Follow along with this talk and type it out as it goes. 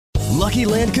Lucky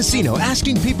Land Casino,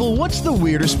 asking people, what's the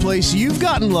weirdest place you've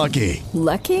gotten lucky?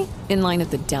 Lucky? In line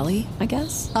at the deli, I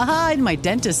guess? Aha, in my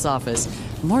dentist's office.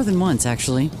 More than once,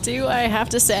 actually. Do I have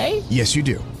to say? Yes, you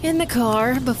do. In the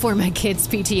car before my kids'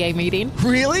 PTA meeting.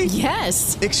 Really?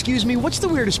 Yes. Excuse me, what's the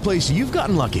weirdest place you've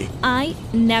gotten lucky? I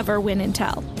never win and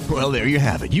tell. Well, there you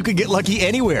have it. You can get lucky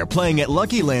anywhere, playing at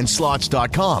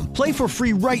LuckyLandSlots.com. Play for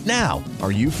free right now.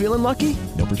 Are you feeling lucky?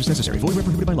 No purchase necessary. Void where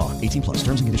prohibited by law. 18 plus.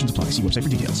 Terms and conditions apply. See website for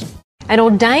details. An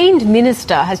ordained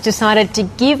minister has decided to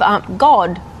give up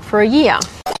God for a year.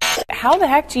 How the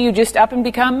heck do you just up and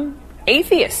become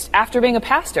atheist after being a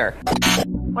pastor?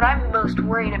 What I'm most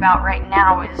worried about right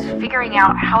now is figuring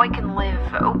out how I can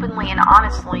live openly and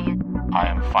honestly. I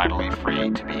am finally free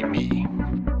to be me.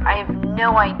 I have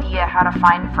no idea how to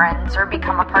find friends or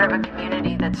become a part of a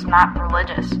community that's not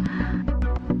religious.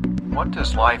 What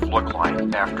does life look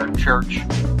like after church,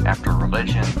 after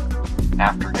religion,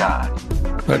 after God?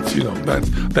 That's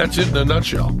it in a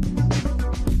nutshell.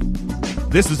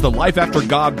 This is the Life After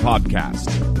God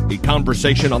podcast, a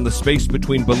conversation on the space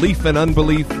between belief and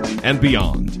unbelief and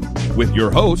beyond, with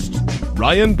your host,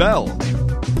 Ryan Bell.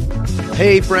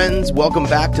 Hey friends, welcome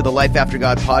back to the Life After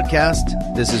God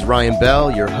podcast. This is Ryan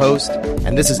Bell, your host,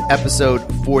 and this is episode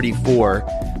 44.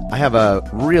 I have a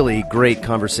really great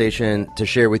conversation to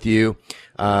share with you.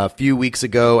 A few weeks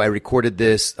ago, I recorded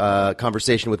this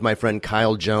conversation with my friend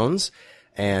Kyle Jones,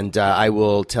 and I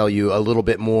will tell you a little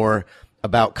bit more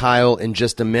about Kyle in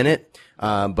just a minute.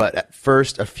 But at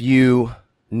first, a few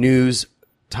news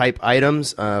type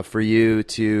items for you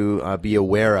to be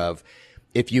aware of.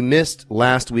 If you missed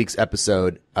last week's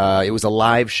episode, it was a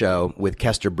live show with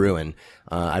Kester Bruin.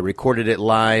 I recorded it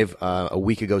live a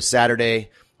week ago Saturday,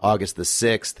 August the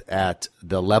 6th at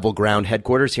the Level Ground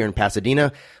headquarters here in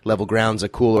Pasadena. Level Ground's a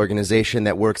cool organization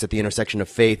that works at the intersection of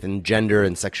faith and gender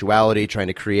and sexuality, trying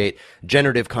to create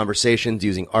generative conversations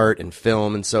using art and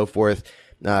film and so forth.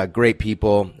 Great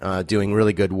people doing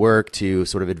really good work to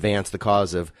sort of advance the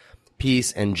cause of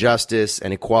peace and justice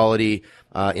and equality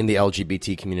in the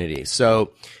LGBT community.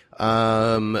 So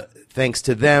thanks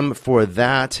to them for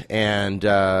that, and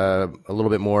a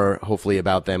little bit more hopefully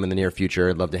about them in the near future.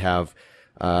 I'd love to have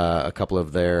a couple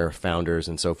of their founders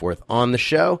and so forth on the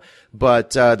show.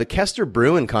 But the Kester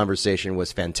Bruin conversation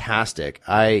was fantastic.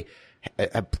 I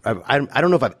don't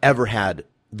know if I've ever had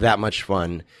that much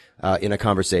fun in a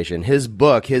conversation. His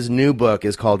new book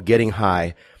is called Getting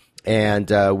High,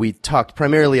 and we talked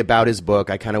primarily about his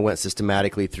book. I kind of went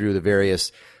systematically through the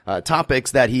various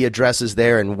topics that he addresses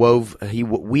there, and he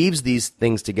weaves these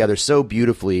things together so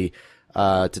beautifully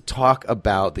to talk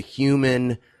about the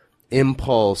human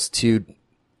impulse to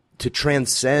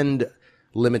transcend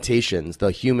limitations, the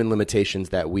human limitations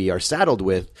that we are saddled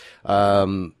with,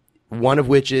 one of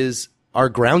which is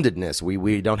our groundedness.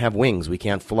 We don't have wings. We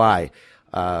can't fly.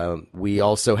 We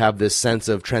also have this sense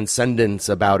of transcendence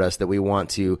about us that we want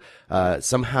to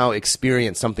somehow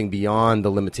experience something beyond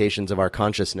the limitations of our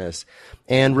consciousness.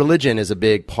 And religion is a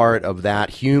big part of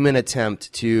that human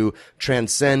attempt to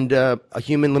transcend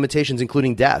human limitations,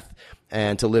 including death,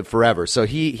 and to live forever. So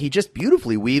he just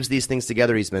beautifully weaves these things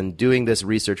together. He's been doing this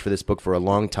research for this book for a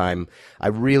long time. I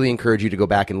really encourage you to go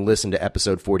back and listen to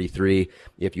episode 43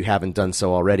 if you haven't done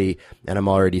so already. And I'm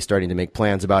already starting to make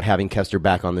plans about having Kester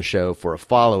back on the show for a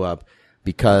follow-up,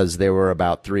 because there were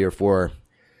about 3 or 4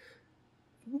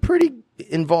 pretty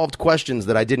involved questions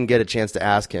that I didn't get a chance to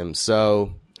ask him.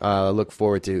 So look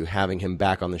forward to having him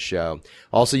back on the show.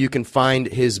 Also, you can find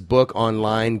his book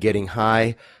online, Getting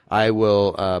High. I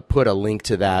will put a link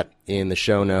to that in the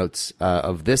show notes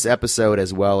of this episode,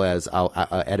 as well as I'll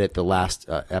edit the last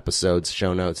episode's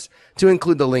show notes to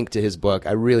include the link to his book.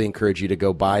 I really encourage you to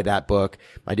go buy that book.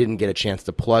 I didn't get a chance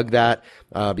to plug that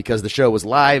because the show was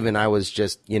live and I was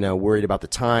just, worried about the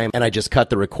time, and I just cut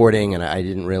the recording and I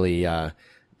didn't really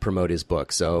promote his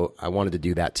book. So I wanted to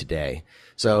do that today.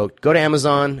 So go to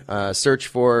Amazon, search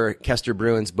for Kester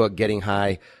Bruin's book, Getting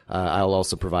High. I'll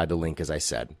also provide the link, as I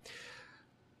said.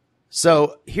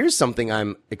 So here's something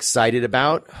I'm excited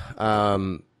about.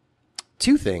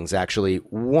 2 things, actually.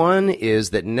 One is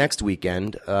that next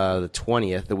weekend,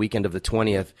 the weekend of the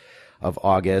 20th of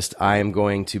August, I am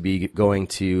going to be going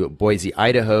to Boise,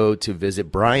 Idaho to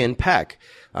visit Brian Peck.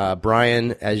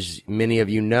 Brian, as many of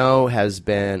you know, has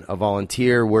been a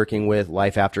volunteer working with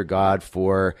Life After God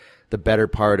for the better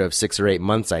part of 6 or 8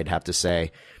 months, I'd have to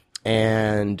say.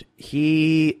 And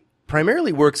he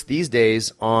primarily works these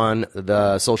days on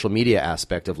the social media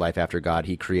aspect of Life After God.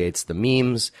 He creates the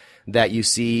memes that you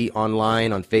see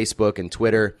online on Facebook and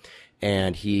Twitter.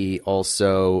 and he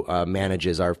also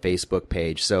manages our Facebook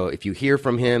page. So if you hear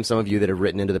from him, some of you that have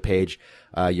written into the page,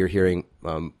 you're hearing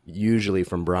usually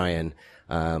from Brian.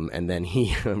 And then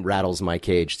he rattles my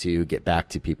cage to get back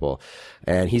to people.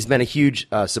 And he's been a huge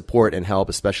support and help,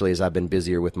 especially as I've been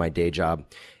busier with my day job.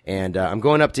 And I'm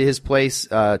going up to his place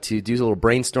to do a little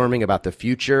brainstorming about the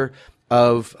future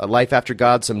of Life After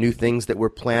God, some new things that we're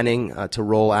planning to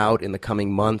roll out in the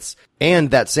coming months.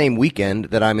 And that same weekend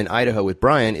that I'm in Idaho with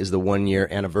Brian is the 1-year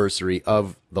anniversary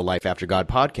of the Life After God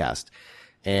podcast.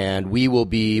 And we will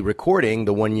be recording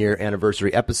the 1-year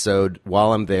anniversary episode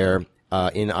while I'm there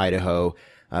in Idaho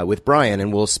with Brian,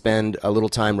 and we'll spend a little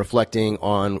time reflecting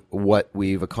on what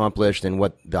we've accomplished and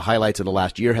what the highlights of the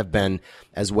last year have been,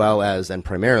 as well as, and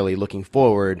primarily, looking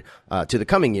forward to the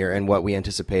coming year and what we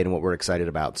anticipate and what we're excited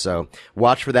about. So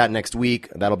watch for that next week.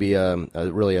 That'll be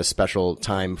really a special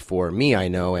time for me, I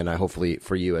know, and hopefully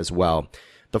for you as well.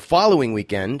 The following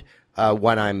weekend,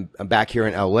 when I'm back here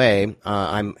in LA,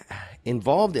 I'm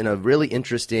involved in a really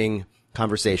interesting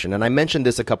conversation. And I mentioned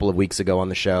this a couple of weeks ago on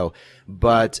the show,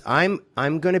 but I'm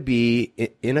going to be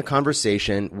in a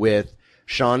conversation with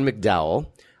Sean McDowell.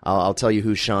 I'll tell you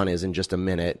who Sean is in just a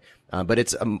minute. But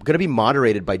it's going to be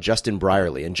moderated by Justin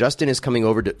Brierley. And Justin is coming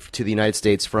over to the United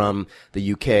States from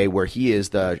the UK, where he is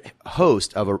the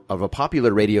host of a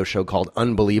popular radio show called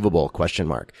Unbelievable ?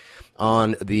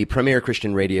 On the Premier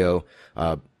Christian Radio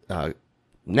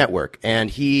network. And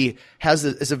he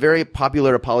is a very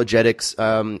popular apologetics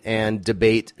and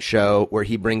debate show where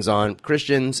he brings on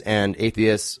Christians and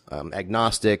atheists,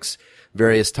 agnostics,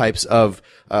 various types of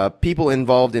people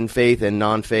involved in faith and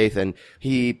non-faith, and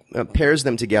he pairs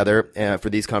them together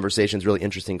for these conversations, really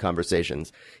interesting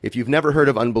conversations. If you've never heard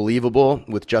of Unbelievable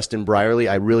with Justin Brierley,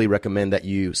 I really recommend that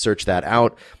you search that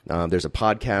out. There's a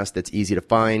podcast that's easy to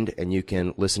find, and you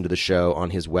can listen to the show on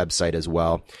his website as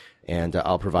well. And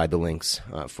I'll provide the links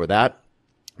for that.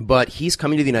 But he's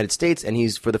coming to the United States, and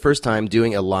he's, for the first time,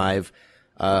 doing a live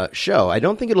show. I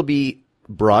don't think it'll be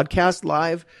broadcast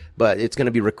live, but it's going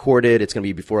to be recorded. It's going to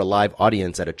be before a live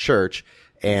audience at a church.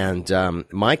 And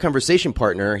my conversation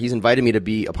partner, he's invited me to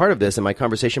be a part of this, and my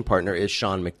conversation partner is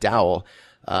Sean McDowell.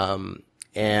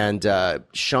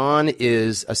 Sean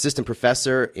is assistant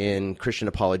professor in Christian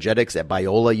apologetics at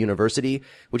Biola University,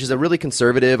 which is a really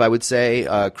conservative, I would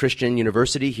say, Christian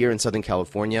university here in Southern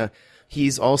California.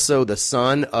 He's also the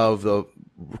son of the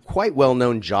quite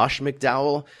well-known Josh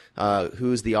McDowell,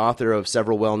 who's the author of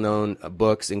several well-known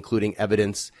books, including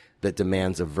Evidence That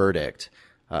Demands a Verdict.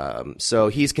 So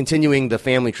he's continuing the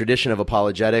family tradition of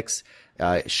apologetics.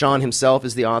 Sean himself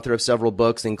is the author of several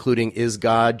books, including Is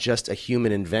God Just a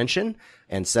Human Invention?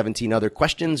 And 17 Other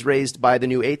Questions Raised by the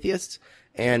New Atheists,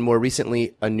 and more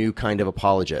recently, A New Kind of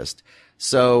Apologist.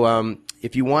 So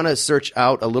if you want to search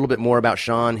out a little bit more about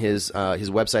Sean, his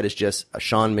website is just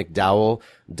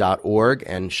seanmcdowell.org,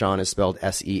 and Sean is spelled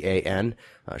S-E-A-N,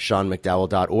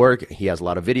 seanmcdowell.org. He has a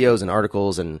lot of videos and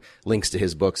articles and links to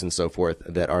his books and so forth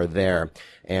that are there.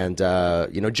 And,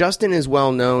 Justin is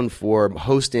well known for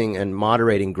hosting and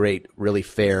moderating great, really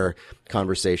fair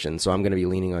conversations. So I'm going to be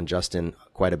leaning on Justin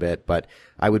quite a bit, but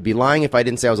I would be lying if I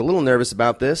didn't say I was a little nervous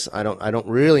about this. I don't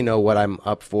really know what I'm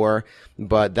up for,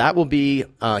 but that will be,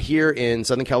 here in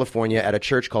Southern California at a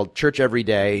church called Church Every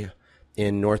Day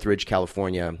in Northridge,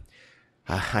 California.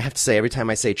 I have to say, every time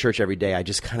I say church every day, I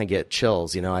just kind of get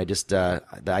chills. I just, the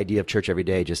idea of church every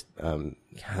day just,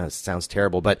 sounds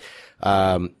terrible, but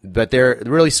they're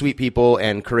really sweet people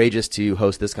and courageous to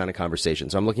host this kind of conversation.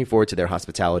 So I'm looking forward to their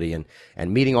hospitality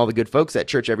and meeting all the good folks at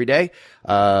Church Every Day.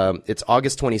 It's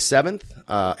August 27th,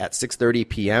 at 6:30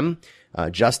 p.m.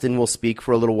 Justin will speak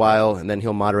for a little while, and then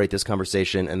he'll moderate this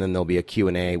conversation, and then there'll be a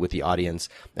Q&A with the audience.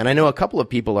 And I know a couple of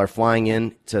people are flying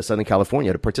in to Southern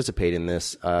California to participate in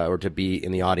this, or to be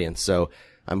in the audience. So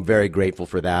I'm very grateful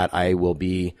for that. I will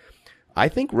be, I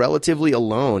think, relatively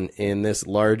alone in this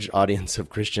large audience of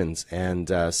Christians. And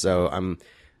so I'm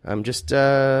just,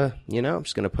 I'm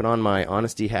just going to put on my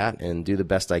honesty hat and do the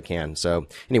best I can. So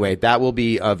anyway, that will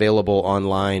be available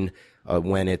online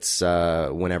when it's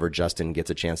whenever Justin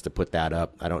gets a chance to put that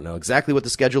up. I don't know exactly what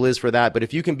the schedule is for that, but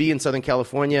if you can be in Southern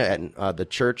California at the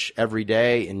Church Every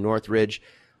Day in Northridge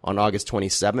on August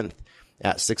 27th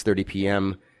at 6:30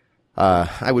 p.m.,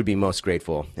 I would be most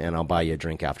grateful, and I'll buy you a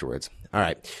drink afterwards. All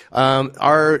right.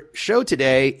 Our show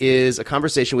today is a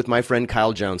conversation with my friend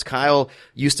Kyle Jones. Kyle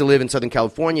used to live in Southern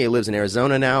California. He lives in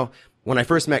Arizona now. When I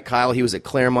first met Kyle, he was at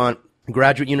Claremont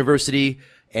Graduate University,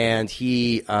 and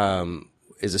he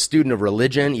is a student of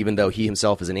religion, even though he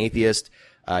himself is an atheist.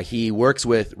 He works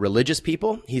with religious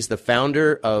people. He's the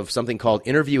founder of something called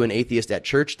Interview an Atheist at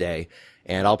Church Day,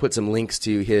 and I'll put some links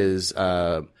to his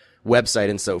website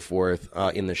and so forth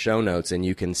in the show notes, and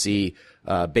you can see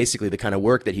basically the kind of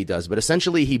work that he does. But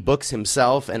essentially, he books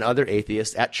himself and other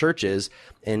atheists at churches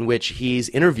in which he's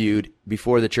interviewed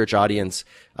before the church audience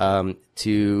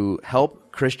to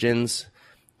help Christians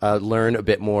learn a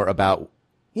bit more about,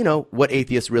 what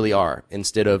atheists really are,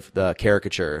 instead of the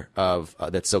caricature of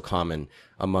that's so common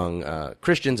among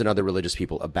Christians and other religious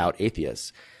people about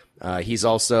atheists. He's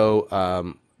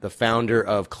also the founder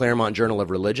of Claremont Journal of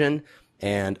Religion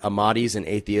and Ahmadis and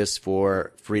Atheists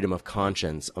for Freedom of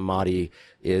Conscience. Ahmadi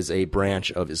is a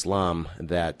branch of Islam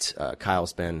that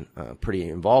Kyle's been pretty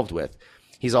involved with.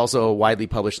 He's also a widely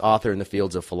published author in the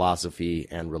fields of philosophy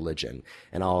and religion.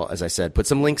 And I'll, as I said, put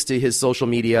some links to his social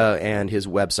media and his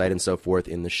website and so forth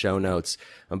in the show notes.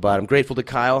 But I'm grateful to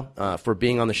Kyle for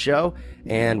being on the show.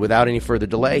 And without any further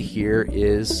delay, here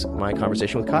is my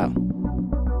conversation with Kyle.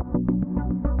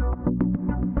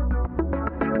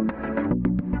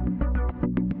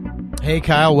 Hey,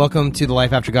 Kyle, welcome to the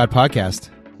Life After God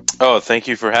podcast. Oh, thank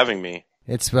you for having me.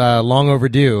 It's long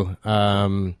overdue.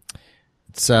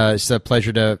 It's a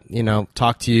pleasure to,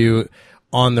 talk to you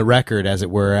on the record, as it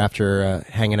were, after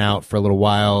hanging out for a little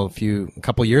while a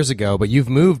couple years ago. But you've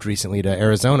moved recently to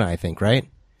Arizona, I think, right?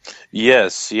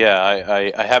 Yes,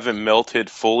 yeah. I haven't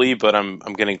melted fully, but I'm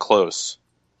getting close.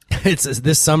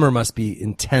 This summer must be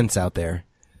intense out there.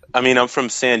 I mean, I'm from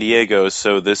San Diego,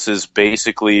 so this is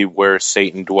basically where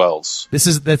Satan dwells. It's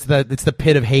the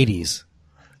pit of Hades.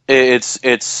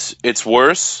 It's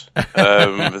worse.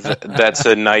 That's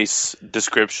a nice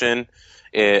description.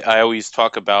 I always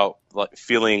talk about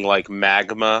feeling like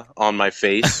magma on my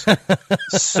face.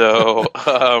 So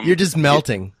you're just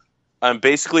melting. I'm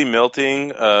basically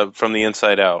melting from the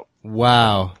inside out.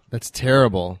 Wow, that's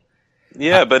terrible.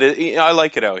 Yeah, but I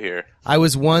like it out here. I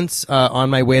was once on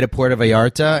my way to Puerto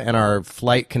Vallarta, and our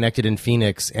flight connected in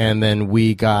Phoenix, and then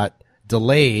we got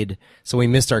delayed, so we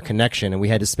missed our connection, and we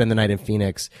had to spend the night in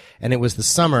Phoenix. And it was the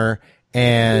summer,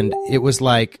 and it was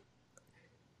like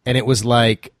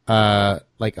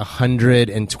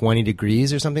 120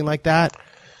 degrees or something like that.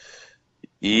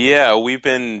 Yeah, we've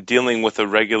been dealing with a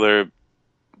regular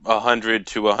 100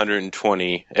 to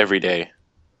 120 every day.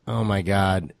 Oh my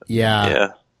God. Yeah.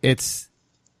 I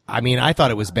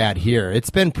thought it was bad here.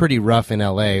 It's been pretty rough in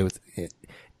LA with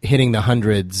hitting the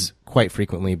hundreds quite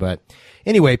frequently, but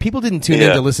anyway, people didn't tune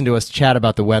in to listen to us chat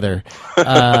about the weather.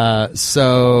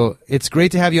 So it's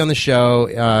great to have you on the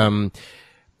show.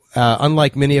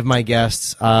 Unlike many of my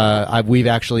guests, we've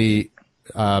actually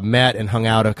met and hung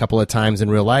out a couple of times in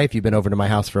real life. You've been over to my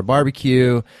house for a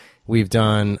barbecue. We've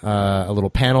done a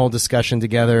little panel discussion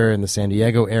together in the San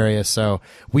Diego area. So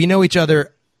we know each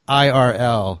other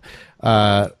IRL.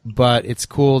 But it's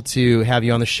cool to have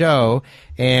you on the show.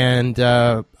 And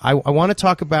I want to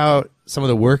talk about some of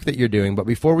the work that you're doing. But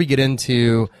before we get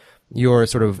into your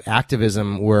sort of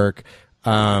activism work,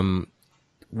 why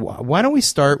don't we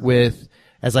start with,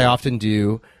 as I often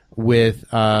do, with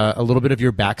a little bit of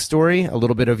your backstory, a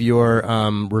little bit of your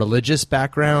religious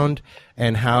background,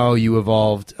 and how you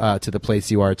evolved to the place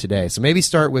you are today. So maybe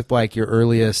start with like your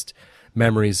earliest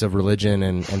memories of religion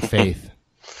and faith.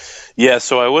 Yeah,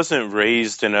 so I wasn't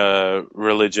raised in a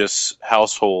religious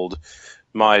household.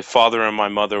 My father and my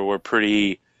mother were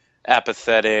pretty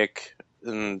apathetic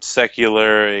and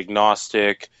secular,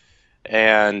 agnostic.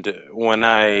 And when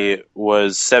I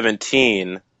was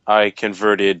 17, I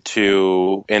converted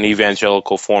to an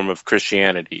evangelical form of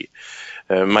Christianity.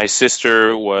 My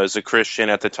sister was a Christian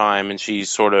at the time, and she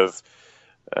sort of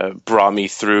brought me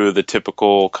through the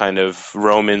typical kind of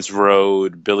Romans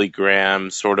Road, Billy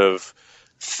Graham sort of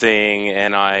thing,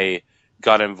 and I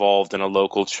got involved in a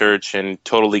local church and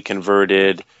totally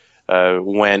converted,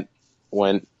 went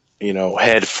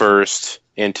head first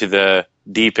into the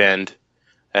deep end,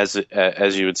 as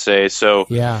you would say. So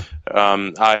yeah,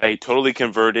 I totally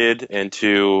converted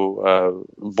into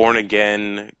born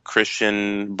again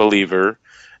Christian believer,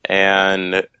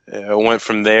 and went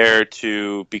from there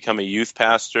to become a youth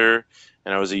pastor.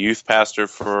 And I was a youth pastor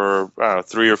for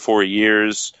 3 or 4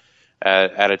 years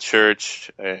at a church,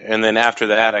 and then after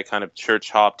that I kind of church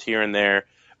hopped here and there,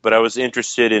 but I was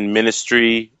interested in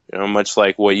ministry, much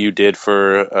like what you did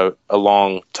for a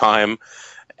long time,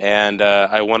 and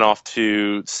I went off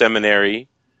to seminary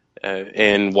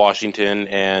in Washington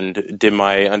and did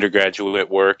my undergraduate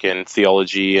work in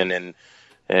theology and in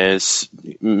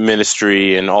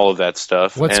ministry and all of that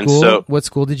stuff. What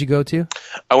school did you go to?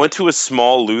 I went to a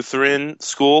small Lutheran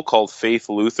school called Faith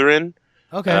Lutheran.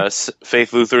 Okay.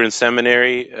 Faith Lutheran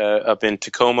Seminary up in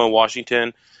Tacoma,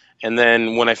 Washington. And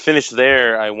then when I finished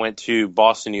there, I went to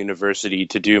Boston University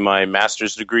to do my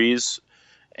master's degrees.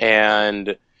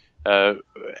 And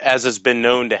as has been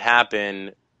known to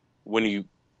happen when you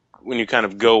kind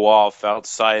of go off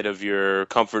outside of your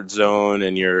comfort zone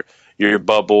and your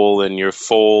bubble and your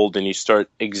fold, and you start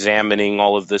examining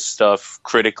all of this stuff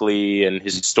critically and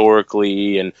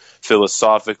historically and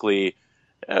philosophically,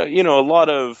 a lot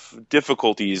of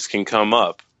difficulties can come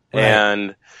up. Right.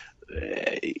 And,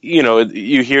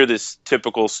 you hear this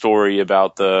typical story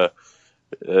about the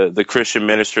Christian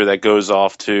minister that goes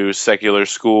off to secular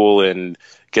school and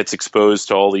gets exposed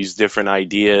to all these different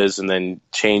ideas and then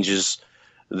changes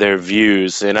their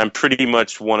views. And I'm pretty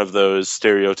much one of those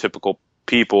stereotypical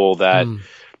people that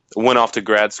went off to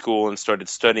grad school and started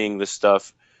studying this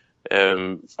stuff.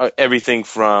 Everything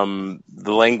from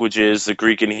the languages, the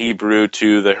Greek and Hebrew,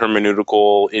 to the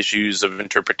hermeneutical issues of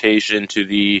interpretation, to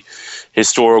the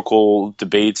historical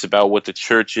debates about what the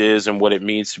church is and what it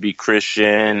means to be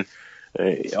Christian,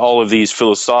 all of these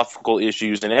philosophical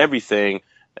issues and everything.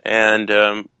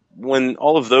 And when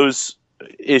all of those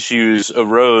issues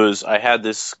arose, I had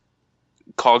this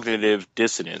cognitive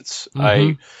dissonance.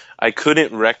 I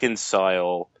couldn't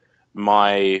reconcile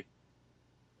my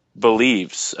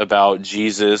beliefs about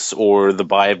Jesus or the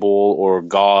Bible or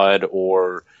God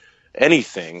or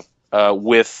anything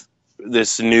with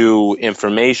this new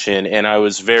information, and I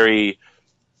was in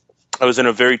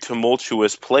a very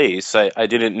tumultuous place. I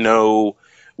didn't know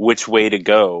which way to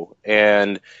go,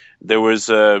 and there was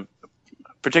a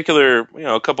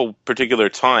couple particular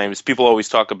times. People always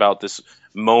talk about this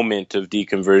moment of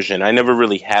deconversion. I never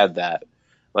really had that.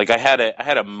 Like I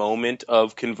had a moment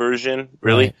of conversion,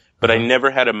 really, right. But I never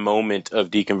had a moment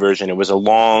of deconversion. It was a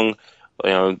long,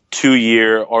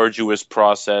 2-year arduous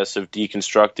process of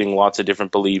deconstructing lots of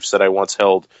different beliefs that I once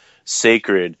held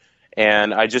sacred.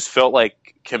 And I just felt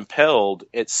like compelled,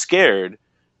 it's scared,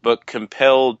 but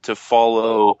compelled to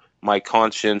follow my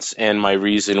conscience and my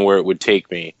reason where it would take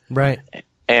me. Right.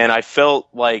 And I felt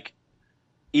like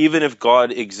even if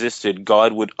God existed,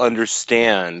 God would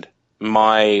understand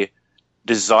my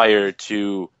desire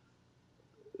to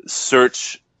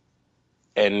search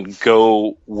and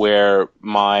go where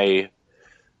my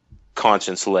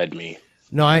conscience led me.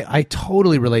 No, I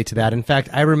totally relate to that. In fact,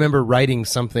 I remember writing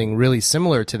something really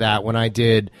similar to that when I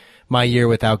did my year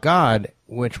without God,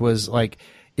 which was like,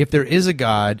 if there is a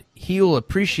God, he will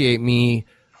appreciate me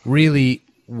really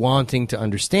wanting to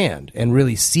understand and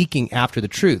really seeking after the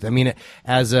truth. I mean,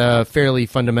 as a fairly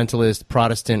fundamentalist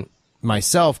Protestant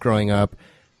myself growing up,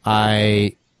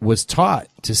 I was taught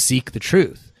to seek the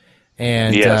truth.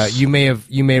 And yes. You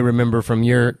may remember from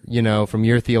your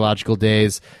theological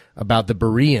days about the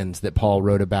Bereans that Paul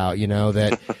wrote about,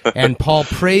 and Paul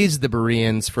praised the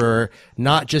Bereans for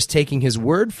not just taking his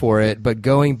word for it, but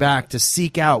going back to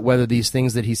seek out whether these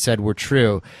things that he said were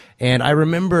true. And I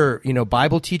remember,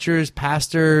 Bible teachers,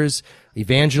 pastors,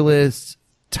 evangelists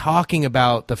talking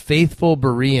about the faithful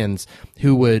Bereans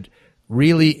who would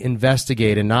really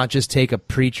investigate and not just take a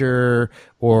preacher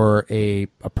or a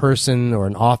person or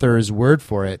an author's word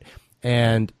for it.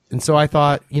 And so I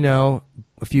thought,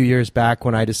 a few years back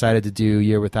when I decided to do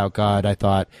Year Without God, I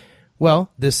thought,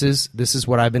 well, this is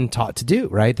what I've been taught to do,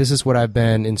 right? This is what I've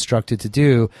been instructed to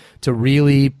do, to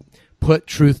really put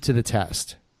truth to the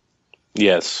test.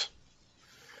 Yes.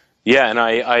 Yeah, and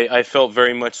I felt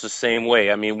very much the same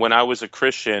way. I mean, when I was a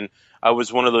Christian, I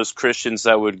was one of those Christians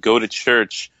that would go to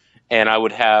church and I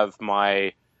would have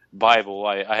my Bible.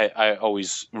 I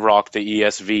always rocked the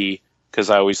ESV because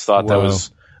I always thought that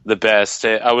was the best.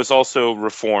 I was also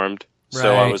Reformed,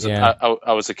 so I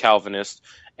was a Calvinist,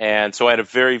 and so I had a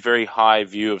very, very high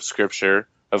view of Scripture,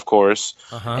 of course.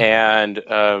 And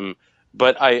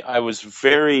but I was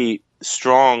very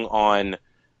strong on,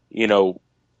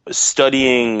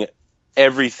 studying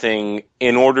everything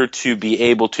in order to be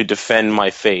able to defend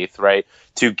my faith, right?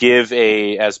 To give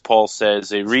as Paul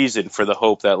says, a reason for the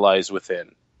hope that lies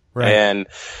within. Right. And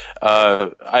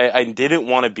I didn't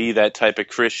want to be that type of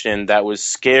Christian that was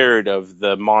scared of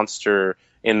the monster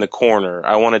in the corner.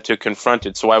 I wanted to confront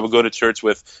it. So I would go to church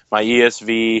with my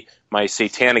ESV, my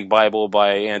Satanic Bible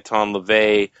by Anton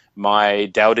LaVey, my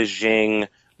Tao Te Ching,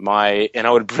 and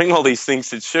I would bring all these things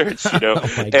to church, Oh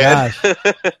my gosh.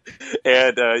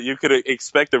 And you could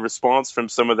expect a response from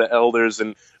some of the elders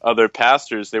and other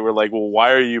pastors. They were like, well,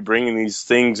 why are you bringing these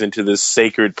things into this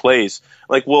sacred place?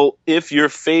 Like, well, if your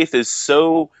faith is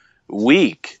so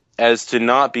weak as to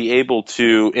not be able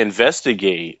to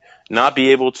investigate, not be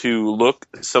able to look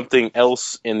something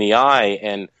else in the eye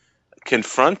and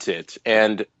confront it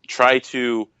and try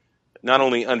to not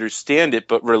only understand it,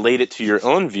 but relate it to your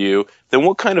own view, then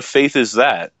what kind of faith is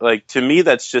that? Like, to me,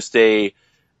 that's just I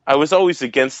was always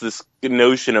against this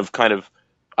notion of kind of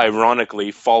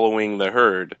ironically following the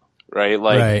herd, right?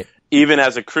 Like, Right. even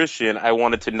as a Christian, I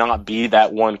wanted to not be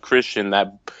that one Christian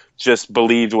that just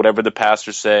believed whatever the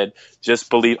pastor said, just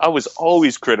believe. I was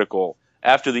always critical.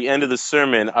 After the end of the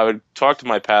sermon, I would talk to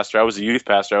my pastor. I was a youth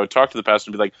pastor. I would talk to the pastor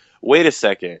and be like, wait a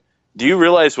second. Do you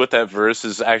realize what that verse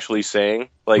is actually saying?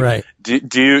 Like, Right. do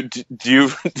you do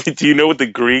you know what the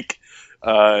Greek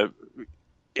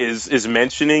is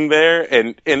mentioning there?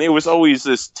 And it was always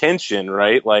this tension,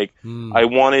 right? Like, I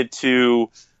wanted to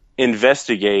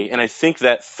investigate, and I think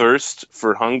that thirst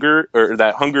for hunger, or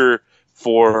that hunger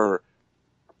for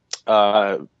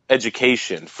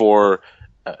education, for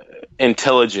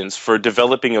intelligence, for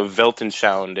developing a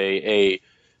Weltanschauung,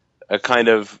 a kind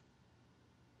of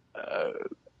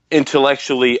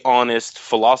intellectually honest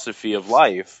philosophy of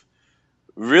life,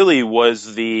 really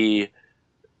was the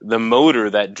motor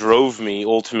that drove me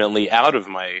ultimately out of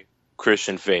my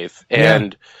Christian faith. Yeah.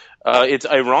 And it's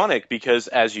ironic because,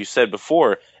 as you said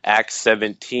before, Acts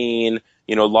 17,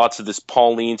 lots of this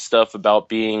Pauline stuff about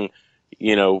being,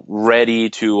 ready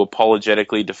to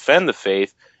apologetically defend the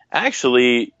faith,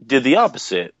 actually did the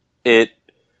opposite. It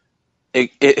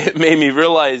made me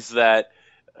realize that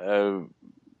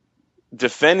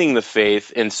defending the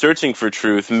faith and searching for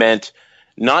truth meant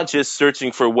not just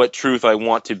searching for what truth I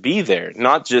want to be there,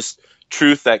 not just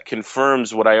truth that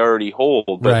confirms what I already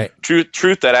hold, but Right.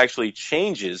 truth that actually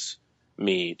changes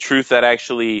me, truth that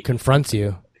actually Confronts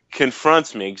you.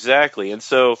 confronts me, exactly. And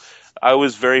so I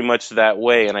was very much that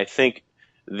way, and I think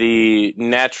the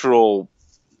natural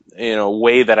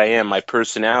way that I am, my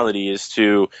personality, is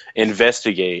to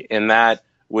investigate, and that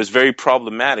was very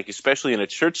problematic, especially in a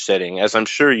church setting, as I'm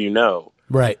sure you know.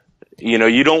 Right.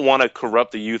 You don't want to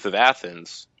corrupt the youth of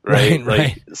Athens, right?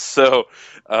 Right. So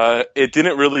it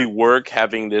didn't really work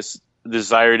having this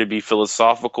desire to be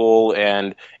philosophical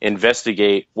and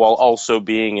investigate while also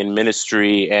being in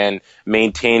ministry and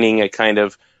maintaining a kind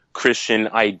of Christian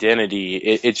identity.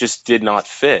 It just did not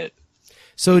fit.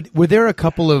 So were there a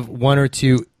couple of one or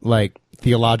two like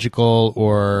theological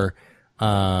or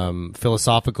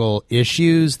philosophical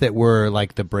issues that were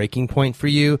like the breaking point for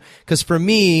you? Because for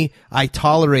me, I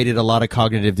tolerated a lot of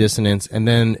cognitive dissonance, and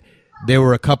then there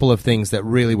were a couple of things that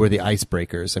really were the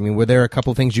icebreakers. I mean, were there a couple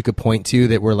of things you could point to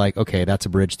that were like, okay, that's a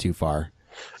bridge too far?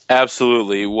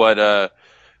 Absolutely. What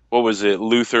was it?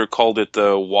 Luther called it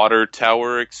the water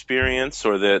tower experience,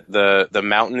 or the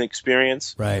mountain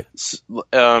experience. Right.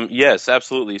 Yes,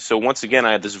 absolutely. So once again,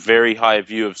 I had this very high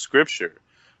view of Scripture.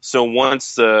 So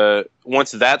once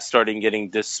that started getting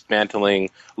dismantling,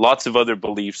 lots of other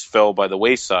beliefs fell by the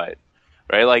wayside,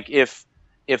 right? Like if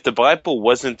the Bible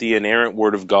wasn't the inerrant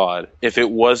Word of God, if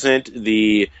it wasn't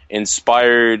the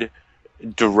inspired,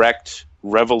 direct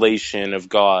revelation of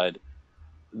God,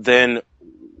 then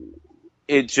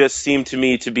it just seemed to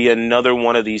me to be another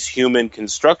one of these human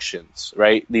constructions,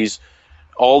 right?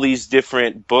 All these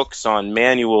different books on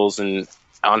manuals and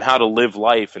on how to live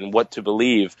life and what to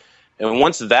believe. And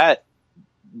once that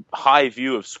high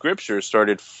view of Scripture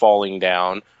started falling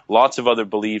down, lots of other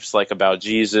beliefs, like about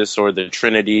Jesus or the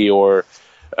Trinity, or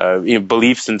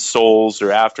beliefs in souls or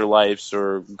afterlives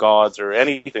or gods or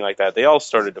anything like that, they all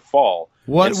started to fall.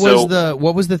 What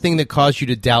was the thing that caused you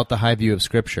to doubt the high view of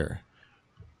Scripture?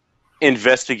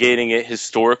 Investigating it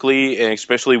historically, and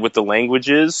especially with the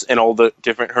languages and all the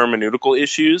different hermeneutical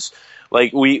issues.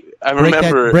 Like I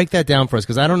remember break that down for us,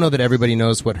 because I don't know that everybody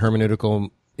knows what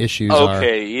hermeneutical issues are.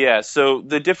 Okay, yeah. So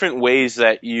the different ways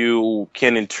that you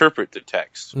can interpret the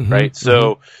text, right?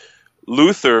 So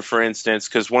Luther, for instance,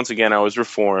 because once again I was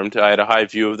Reformed, I had a high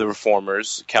view of the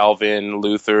Reformers: Calvin,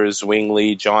 Luther,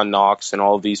 Zwingli, John Knox, and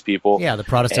all of these people. Yeah, the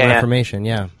Protestant Reformation.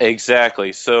 Yeah,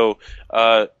 exactly. So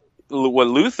what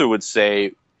Luther would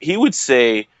say, he would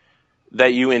say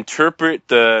that you interpret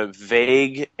the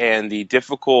vague and the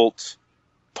difficult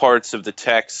parts of the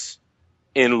text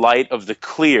in light of the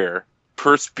clear,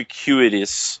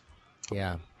 perspicuous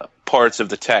parts of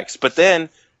the text. But then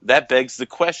that begs the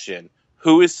question,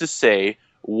 who is to say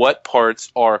what parts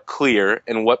are clear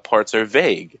and what parts are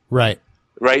vague? Right.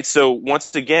 Right. So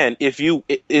once again,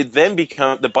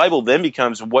 the Bible then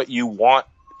becomes what you want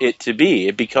it to be.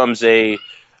 It becomes a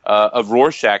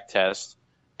Rorschach test.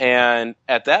 And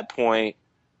at that point,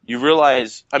 you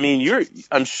realize, I mean,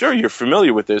 I'm sure you're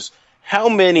familiar with this. How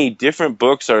many different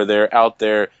books are there out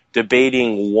there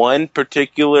debating one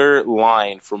particular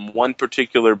line from one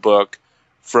particular book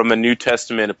from a New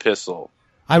Testament epistle?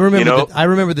 I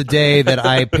remember the day that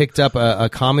I picked up a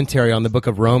commentary on the book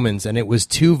of Romans, and it was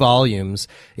 2 volumes.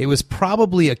 It was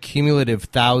probably a cumulative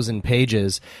 1,000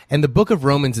 pages, and the book of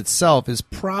Romans itself is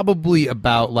probably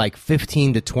about like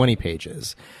 15 to 20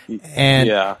 pages. And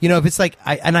if it's like,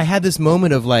 I had this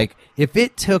moment of like, if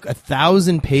it took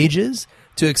 1,000 pages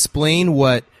to explain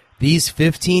what these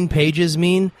 15 pages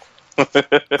mean,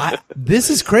 this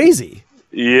is crazy.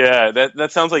 Yeah,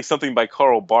 that sounds like something by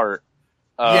Karl Barth.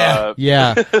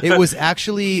 Yeah. It was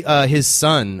actually his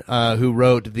son who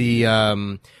wrote the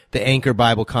Anchor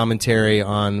Bible commentary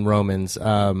on Romans.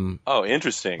 Oh,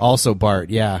 interesting. Also Barth,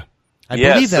 yeah. I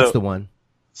believe that's the one.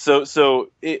 So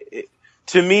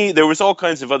to me, there was all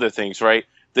kinds of other things, right?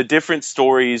 The different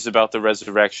stories about the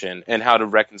resurrection and how to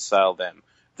reconcile them.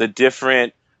 The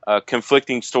different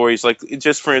conflicting stories, like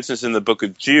just for instance in the book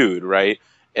of Jude, right?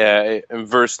 In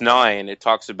verse 9, it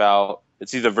talks about,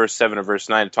 it's either verse 7 or verse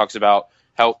 9, it talks about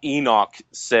how Enoch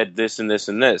said this and this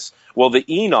and this. Well, the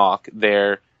Enoch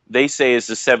there, they say is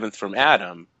the 7th from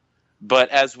Adam. But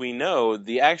as we know,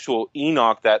 the actual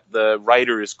Enoch that the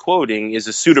writer is quoting is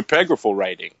a pseudepigraphal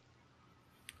writing.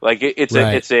 Like it's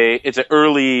an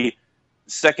early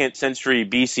 2nd century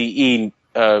BCE,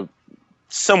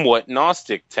 somewhat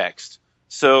Gnostic text.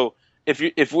 So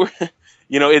if we're,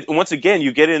 once again,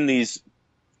 you get in these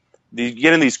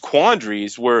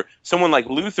quandaries where someone like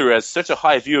Luther has such a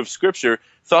high view of Scripture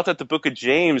thought that the book of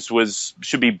James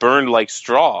should be burned like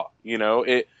straw.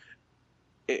 And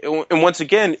once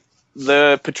again,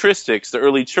 the patristics, the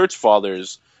early church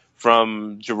fathers,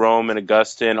 from Jerome and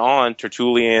Augustine on,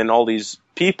 Tertullian, all these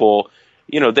people,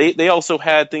 they also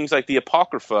had things like the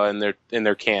Apocrypha in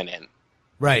their canon.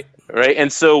 Right. Right.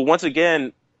 And so once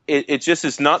again, it just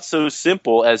is not so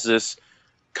simple as this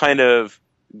kind of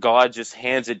God just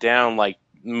hands it down like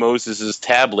Moses'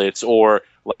 tablets or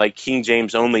like King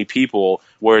James only people,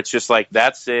 where it's just like,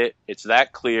 that's it. It's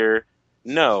that clear.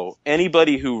 No,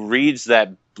 anybody who reads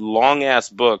that long ass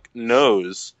book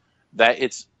knows that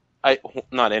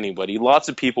not anybody. Lots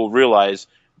of people realize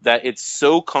that it's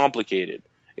so complicated.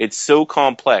 It's so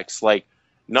complex. Like,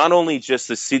 not only just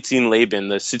the Sitzin Leben,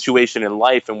 the situation in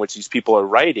life in which these people are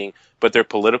writing, but their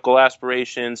political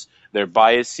aspirations, their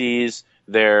biases,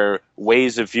 their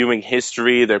ways of viewing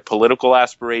history, their political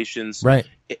aspirations. Right.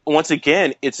 Once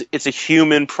again, it's a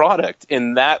human product,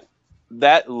 and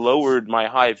that lowered my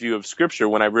high view of Scripture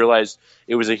when I realized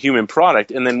it was a human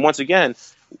product. And then once again,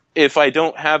 if I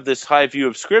don't have this high view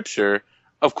of Scripture,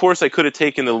 of course I could have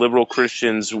taken the liberal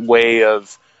Christians' way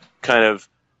of kind of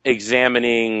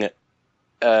examining,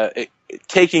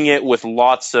 taking it with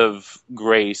lots of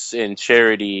grace and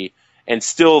charity, and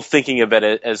still thinking of it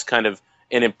as kind of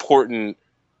an important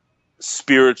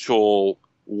spiritual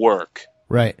work.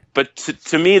 Right. But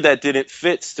to me, that didn't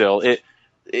fit still.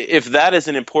 If that is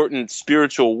an important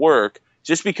spiritual work,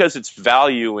 just because it's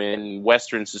value in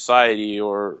Western society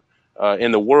or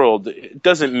in the world, it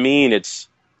doesn't mean it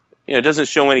doesn't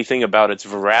show anything about its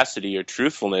veracity or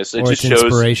truthfulness. It just shows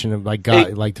inspiration of like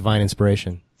God, like divine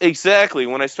inspiration. Exactly.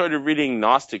 When I started reading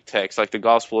Gnostic texts like the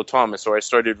Gospel of Thomas, or I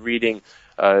started reading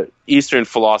Eastern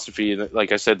philosophy,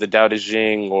 like I said, the Tao Te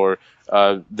Ching, or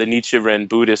the Nichiren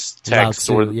Buddhist texts,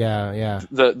 or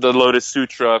the Lotus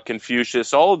Sutra,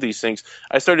 Confucius, all of these things,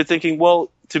 I started thinking, well,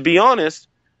 to be honest,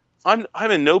 I'm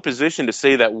in no position to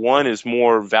say that one is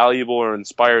more valuable or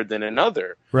inspired than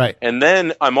another. Right. And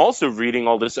then I'm also reading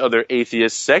all this other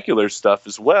atheist secular stuff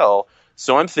as well.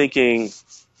 So I'm thinking,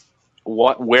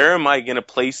 where am I going to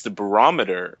place the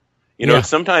barometer?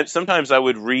 Sometimes I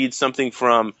would read something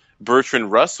from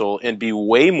Bertrand Russell and be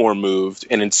way more moved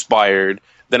and inspired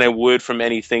than I would from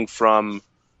anything from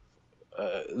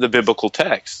the biblical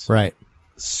text. Right.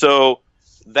 So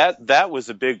that was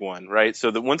a big one, right? So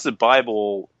that once the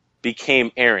Bible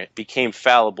became errant, became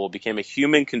fallible, became a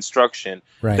human construction,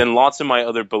 then lots of my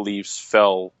other beliefs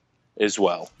fell as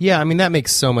well. Yeah, I mean, that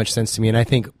makes so much sense to me, and I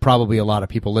think probably a lot of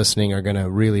people listening are going to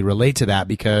really relate to that,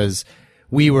 because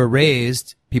we were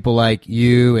raised, people like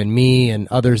you and me and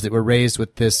others that were raised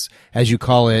with this, as you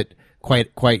call it,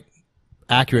 quite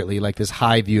accurately, like this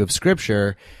high view of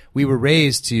Scripture. We were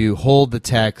raised to hold the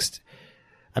text.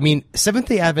 I mean,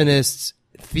 Seventh-day Adventists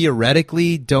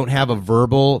theoretically don't have a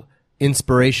verbal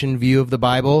inspiration view of the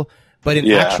Bible, but in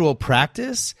actual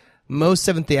practice, most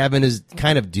Seventh-day Adventists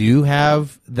kind of do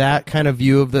have that kind of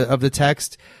view of the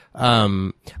text.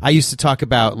 I used to talk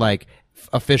about like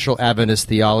official Adventist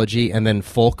theology and then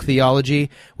folk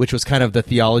theology, which was kind of the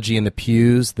theology in the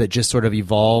pews that just sort of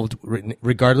evolved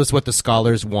regardless what the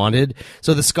scholars wanted.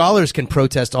 So the scholars can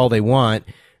protest all they want.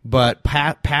 but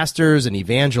pastors and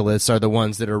evangelists are the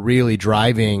ones that are really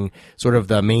driving sort of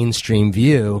the mainstream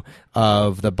view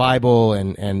of the Bible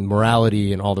and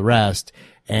morality and all the rest.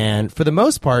 And for the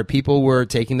most part, people were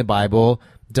taking the Bible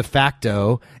de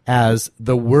facto as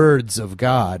the words of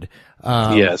God.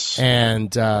 Yes.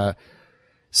 And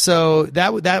so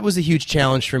that was a huge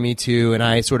challenge for me too. And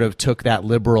I sort of took that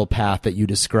liberal path that you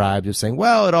described of saying,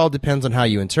 well, it all depends on how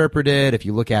you interpret it. If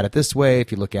you look at it this way,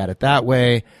 if you look at it that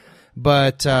way.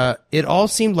 But it all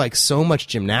seemed like so much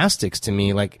gymnastics to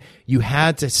me. Like you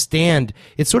had to stand.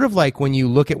 It's sort of like when you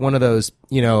look at one of those,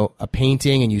 a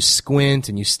painting and you squint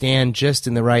and you stand just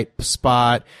in the right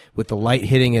spot with the light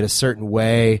hitting it a certain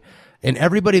way. And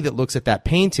everybody that looks at that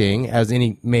painting, as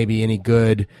maybe any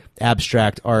good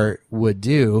abstract art would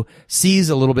do, sees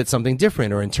a little bit something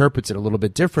different or interprets it a little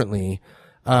bit differently.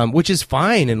 Which is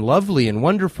fine and lovely and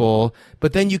wonderful.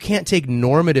 But then you can't take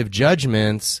normative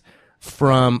judgments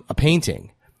from a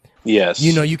painting. Yes.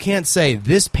 You can't say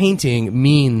this painting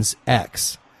means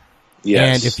X.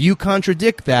 Yes. And if you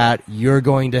contradict that, you're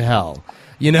going to hell.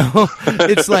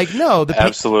 It's like, no,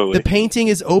 absolutely. The painting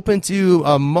is open to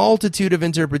a multitude of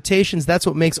interpretations. That's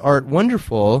what makes art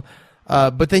wonderful.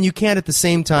 But then you can't at the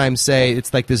same time say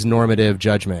it's like this normative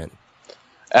judgment.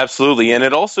 Absolutely. And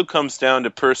it also comes down to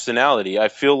personality. I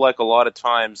feel like a lot of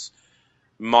times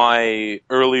my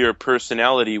earlier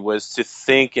personality was to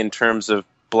think in terms of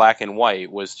black and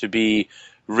white, was to be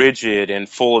rigid and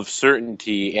full of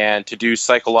certainty and to do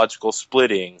psychological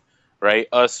splitting, right?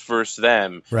 Us versus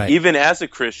them. Right. Even as a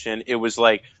Christian, it was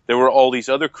like there were all these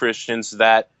other Christians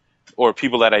or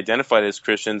people that identified as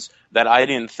Christians that I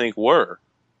didn't think were.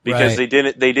 Because they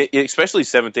did, especially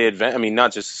Seventh-day Adventist. I mean,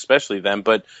 not just especially them,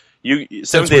 but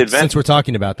Seventh-day Adventist. Since we're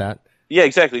talking about that. Yeah,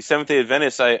 exactly. Seventh-day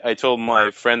Adventist, I told my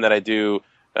friend that I do,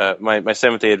 my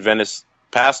Seventh-day Adventist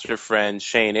pastor friend,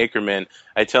 Shane Ackerman,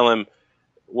 I tell him,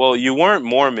 well, you weren't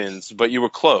Mormons, but you were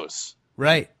close.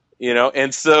 Right.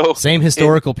 And so... Same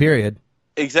historical period.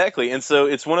 Exactly. And so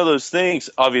it's one of those things,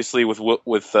 obviously, with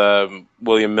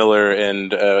William Miller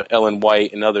and Ellen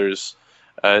White and others,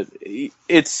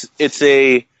 it's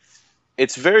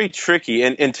very tricky.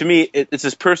 And to me, it's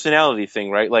this personality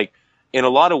thing, right? Like, in a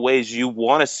lot of ways, you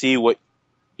want to see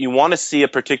a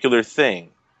particular thing.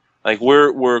 Like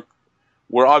we're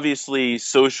obviously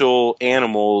social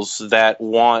animals that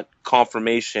want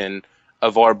confirmation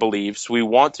of our beliefs. We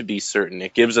want to be certain.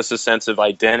 It gives us a sense of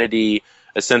identity,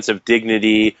 a sense of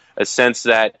dignity, a sense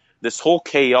that this whole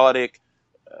chaotic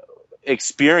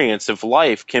experience of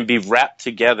life can be wrapped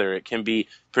together. It can be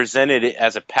presented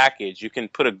as a package. You can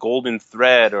put a golden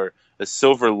thread or a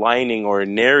silver lining or a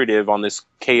narrative on this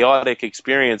chaotic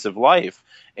experience of life.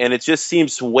 And it just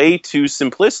seems way too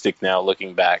simplistic now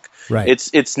looking back. Right.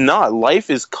 It's not. Life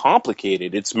is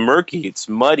complicated. It's murky. It's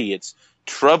muddy. It's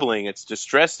troubling. It's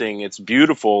distressing. It's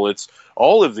beautiful. It's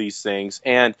all of these things.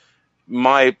 And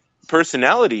my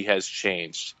personality has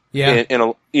changed. Yeah.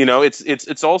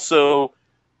 It's also,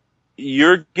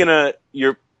 it's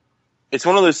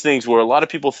one of those things where a lot of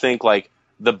people think like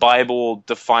the Bible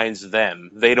defines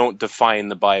them. They don't define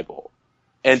the Bible.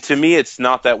 And to me, it's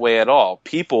not that way at all.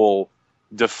 People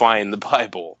define the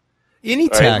Bible. Any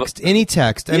text. I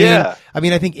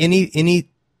mean, I think any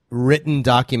written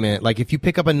document, like if you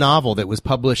pick up a novel that was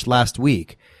published last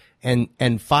week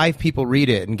and 5 people read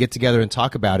it and get together and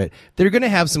talk about it, they're going to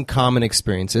have some common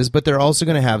experiences, but they're also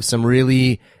going to have some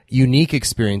really unique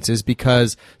experiences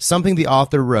because something the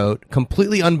author wrote,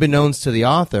 completely unbeknownst to the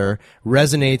author,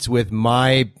 resonates with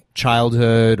my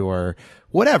childhood or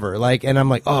whatever. And I'm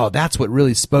like, oh, that's what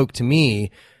really spoke to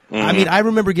me. Mm-hmm. I mean, I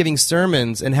remember giving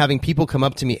sermons and having people come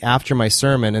up to me after my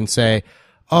sermon and say,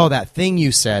 oh, that thing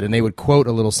you said, and they would quote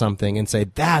a little something and say,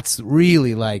 that's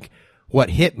really like what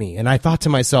hit me. And I thought to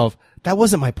myself, that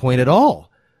wasn't my point at all.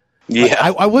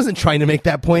 Yeah. I wasn't trying to make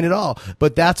that point at all,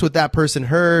 but that's what that person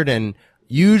heard. And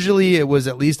usually it was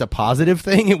at least a positive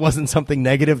thing. It wasn't something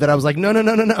negative that I was like, no,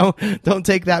 don't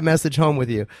take that message home with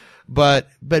you. But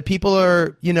people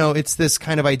are, it's this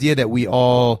kind of idea that we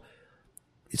all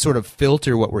sort of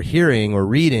filter what we're hearing or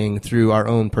reading through our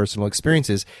own personal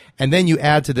experiences. And then you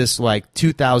add to this like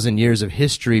 2,000 years of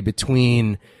history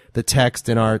between the text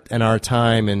and our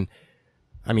time. And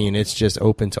I mean, it's just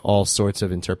open to all sorts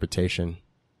of interpretation.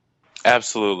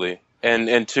 Absolutely.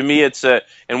 And to me,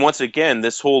 and once again,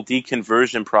 this whole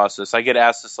deconversion process, I get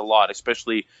asked this a lot,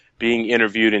 especially being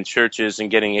interviewed in churches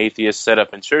and getting atheists set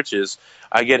up in churches.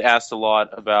 I get asked a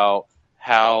lot about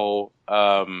how,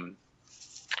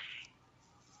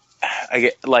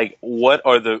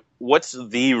 what's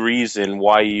the reason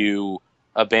why you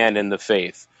abandon the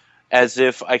faith? As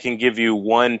if I can give you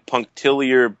one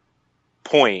punctiliar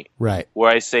point right, where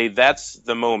I say that's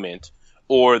the moment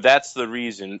or that's the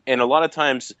reason. And a lot of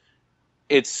times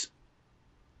it's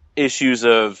issues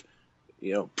of,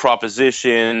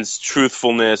 propositions,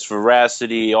 truthfulness,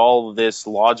 veracity, all of this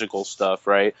logical stuff,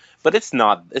 right? But it's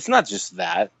not just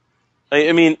that.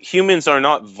 I mean, humans are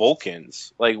not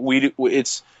Vulcans. Like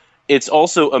it's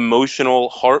also emotional,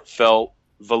 heartfelt,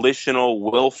 volitional,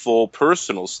 willful,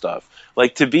 personal stuff.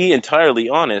 Like, to be entirely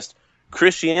honest,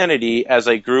 Christianity, as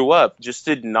I grew up, just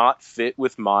did not fit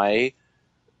with my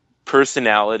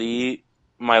personality,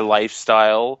 my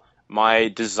lifestyle, my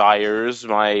desires,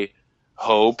 my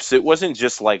hopes. It wasn't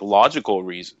just like logical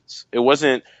reasons. It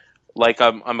wasn't like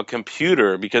I'm a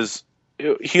computer, because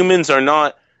humans are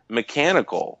not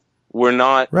mechanical. We're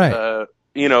not, right.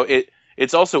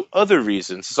 It's also other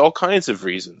reasons. It's all kinds of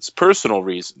reasons, personal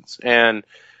reasons, and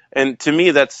to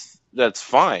me that's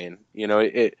fine.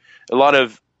 A lot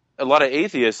of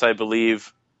atheists, I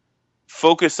believe,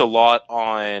 focus a lot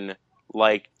on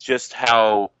like just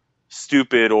how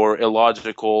stupid or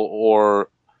illogical or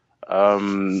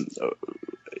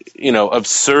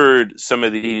absurd some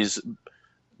of these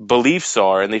beliefs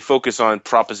are, and they focus on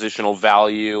propositional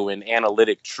value and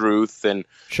analytic truth and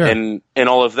sure. and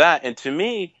all of that. And to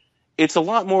me, it's a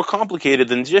lot more complicated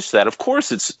than just that. Of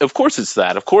course it's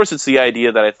that. Of course it's the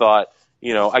idea that I thought,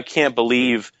 I can't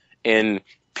believe in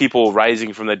people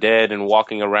rising from the dead and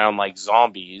walking around like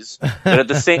zombies. But at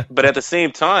the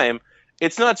same time,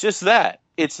 it's not just that.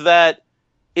 It's that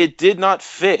it did not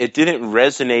fit. It didn't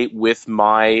resonate with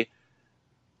my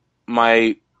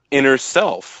inner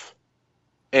self.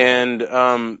 And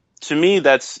to me,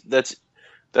 that's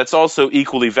also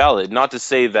equally valid. Not to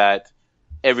say that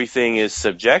everything is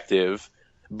subjective,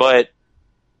 but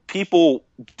people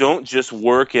don't just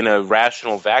work in a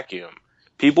rational vacuum.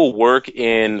 People work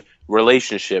in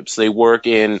relationships. They work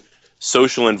in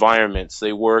social environments.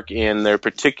 They work in their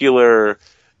particular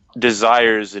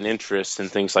desires and interests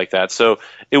and things like that. So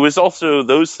it was also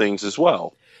those things as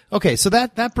well. Okay, so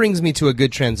that brings me to a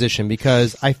good transition,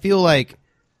 because I feel like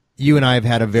you and I have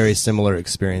had a very similar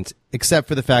experience, except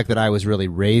for the fact that I was really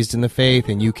raised in the faith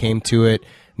and you came to it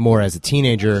more as a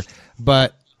teenager.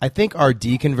 But I think our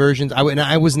deconversions,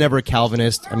 I was never a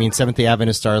Calvinist. I mean, Seventh-day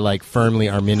Adventists are like firmly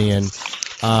Arminian.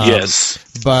 Yes.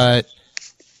 But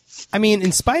I mean,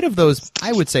 in spite of those,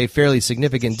 I would say, fairly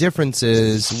significant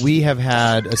differences, we have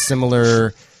had a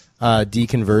similar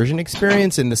deconversion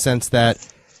experience, in the sense that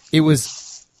it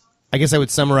was, I guess I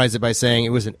would summarize it by saying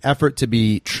it was an effort to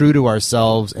be true to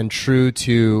ourselves and true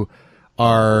to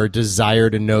our desire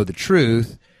to know the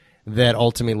truth that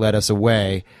ultimately led us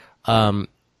away.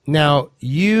 Now,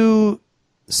 you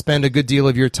spend a good deal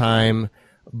of your time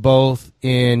both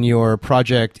in your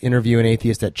project Interview an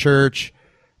Atheist at Church,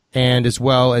 and as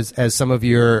well as some of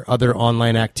your other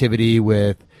online activity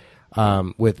with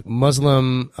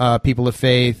Muslim people of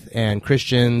faith and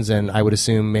Christians, and I would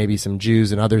assume maybe some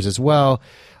Jews and others as well,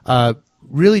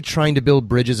 really trying to build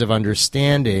bridges of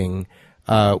understanding,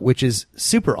 which is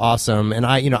super awesome. And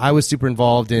I was super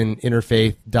involved in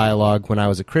interfaith dialogue when I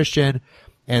was a Christian,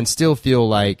 and still feel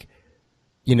like,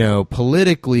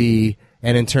 politically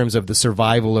and in terms of the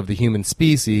survival of the human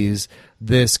species,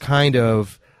 this kind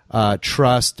of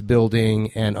trust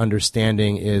building and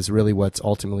understanding is really what's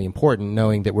ultimately important,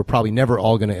 knowing that we're probably never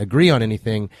all going to agree on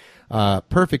anything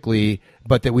perfectly,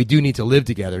 but that we do need to live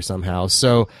together somehow.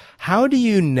 So how do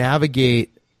you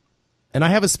navigate, and I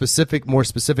have a more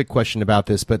specific question about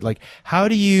this, but like, how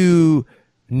do you,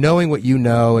 knowing what you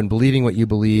know and believing what you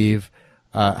believe,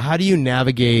 how do you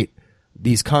navigate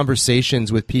these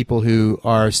conversations with people who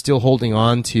are still holding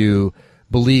on to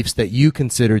beliefs that you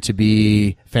consider to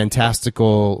be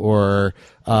fantastical or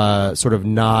sort of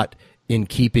not in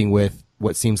keeping with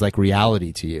what seems like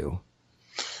reality to you?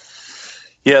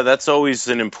 Yeah, that's always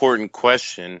an important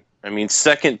question. I mean,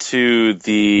 second to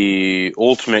the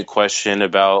ultimate question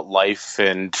about life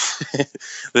and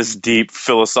this deep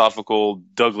philosophical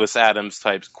Douglas Adams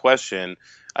type question,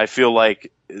 I feel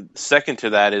like second to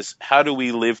that is, how do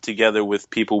we live together with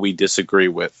people we disagree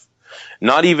with?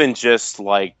 Not even just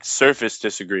like surface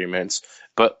disagreements,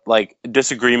 but like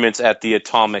disagreements at the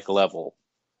atomic level,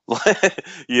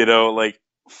 like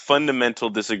fundamental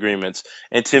disagreements.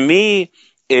 And to me,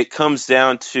 it comes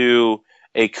down to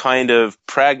a kind of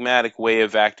pragmatic way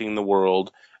of acting in the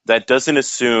world that doesn't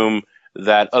assume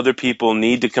that other people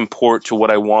need to comport to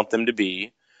what I want them to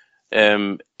be.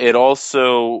 It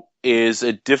also is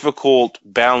a difficult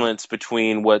balance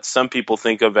between what some people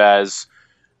think of as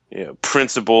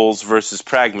principles versus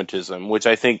pragmatism, which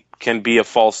I think can be a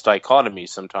false dichotomy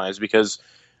sometimes, because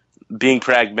being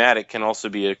pragmatic can also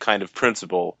be a kind of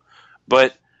principle.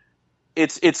 But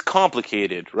it's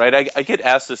complicated, right? I get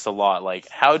asked this a lot. Like,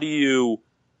 how do you,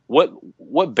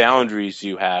 what boundaries do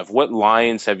you have? What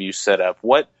lines have you set up?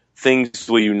 What things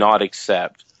will you not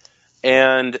accept?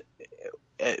 And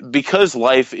because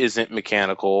life isn't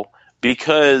mechanical,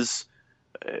 because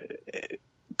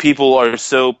people are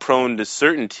so prone to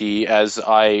certainty, as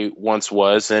I once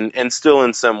was, and still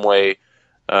in some way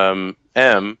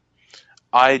am,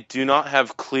 I do not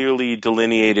have clearly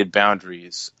delineated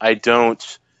boundaries. I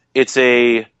don't. It's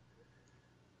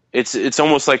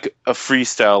almost like a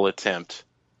freestyle attempt,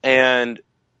 and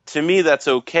to me that's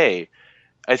okay.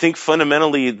 I think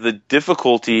fundamentally the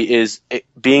difficulty is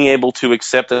being able to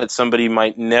accept that somebody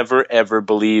might never ever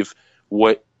believe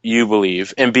what you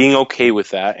believe, and being okay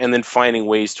with that, and then finding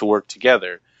ways to work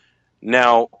together.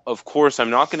 Now, of course, I'm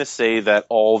not going to say that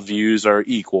all views are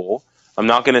equal. I'm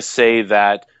not going to say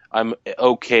that I'm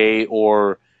okay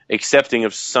or accepting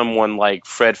of someone like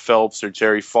Fred Phelps or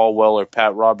Jerry Falwell or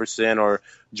Pat Robertson or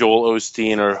Joel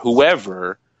Osteen or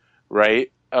whoever,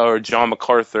 right? Or John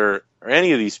MacArthur or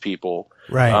any of these people.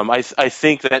 Right. I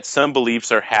think that some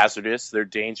beliefs are hazardous, they're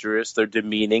dangerous, they're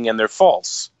demeaning, and they're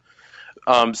false.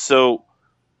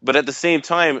 But at the same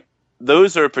time,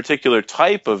 those are a particular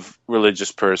type of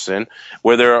religious person,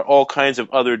 where there are all kinds of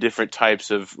other different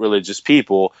types of religious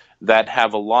people that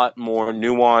have a lot more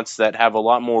nuance, that have a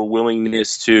lot more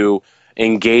willingness to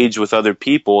engage with other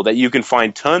people, that you can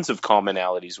find tons of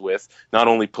commonalities with, not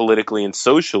only politically and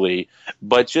socially,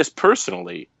 but just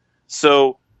personally.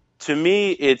 So to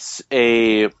me, it's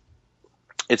kind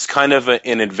of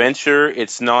an adventure.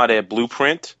 It's not a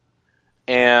blueprint,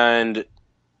 and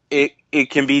it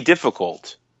can be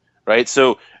difficult. Right.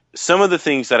 So some of the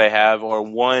things that I have are,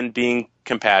 one, being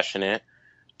compassionate,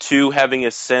 two, having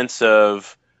a sense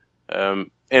of,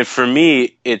 and for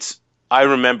me, I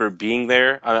remember being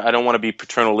there. I don't want to be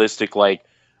paternalistic, like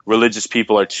religious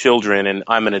people are children and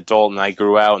I'm an adult and I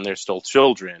grew out and they're still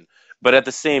children. But at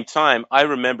the same time, I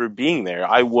remember being there.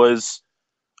 I was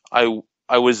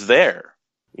there,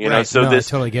 you know, so I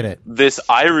totally get it. This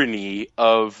irony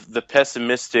of the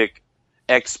pessimistic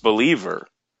ex-believer,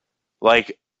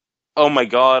 like, oh my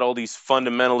God, all these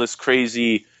fundamentalist,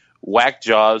 crazy whack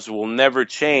jobs will never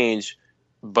change,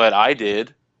 but I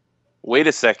did. Wait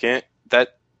a second,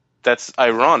 that's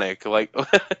ironic. Like,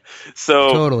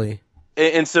 so totally.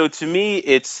 And so to me,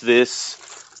 it's this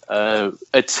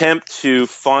attempt to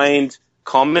find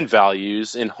common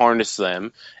values and harness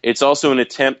them. It's also an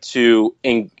attempt to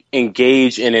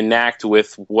engage and enact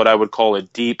with what I would call a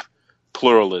deep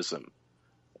pluralism.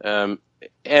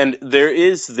 And there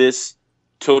is this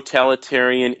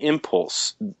totalitarian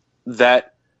impulse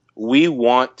that we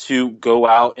want to go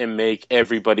out and make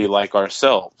everybody like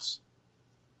ourselves.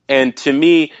 And to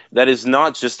me, that is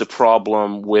not just a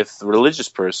problem with religious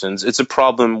persons, it's a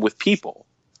problem with people.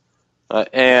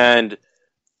 And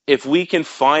if we can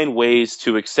find ways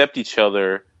to accept each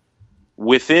other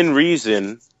within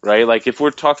reason, right? Like if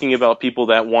we're talking about people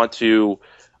that want to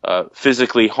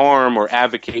physically harm or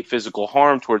advocate physical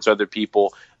harm towards other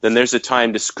people, then there's a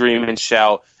time to scream and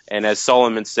shout. And as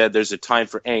Solomon said, there's a time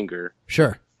for anger.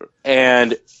 Sure.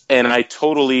 And I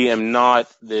totally am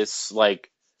not this like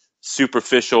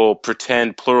superficial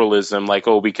pretend pluralism, like,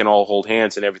 oh, we can all hold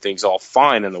hands and everything's all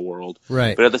fine in the world.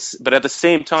 Right. But at the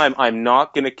same time, I'm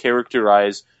not going to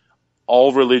characterize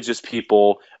all religious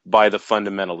people by the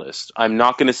fundamentalist. I'm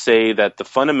not going to say that the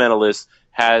fundamentalist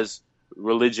has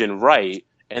religion right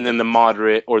and then the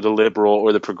moderate or the liberal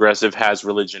or the progressive has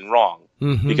religion wrong.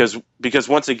 Mm-hmm. Because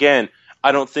once again,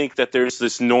 I don't think that there's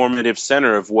this normative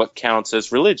center of what counts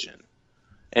as religion.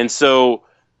 And so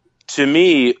to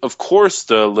me, of course,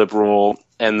 the liberal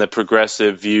and the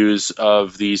progressive views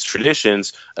of these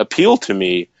traditions appeal to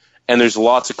me. And there's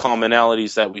lots of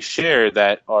commonalities that we share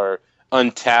that are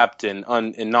untapped and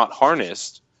not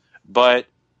harnessed. But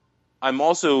I'm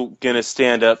also going to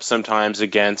stand up sometimes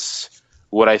against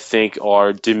what I think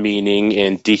are demeaning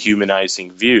and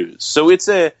dehumanizing views. So it's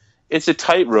a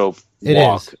tightrope walk. It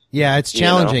is. Yeah, it's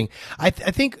challenging. You know? I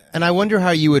think, and I wonder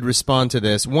how you would respond to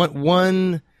this.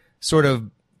 One sort of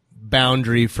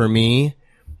boundary for me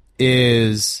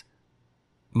is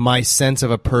my sense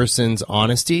of a person's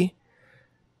honesty.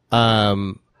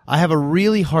 I have a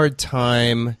really hard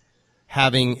time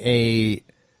having a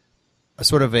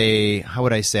sort of a, how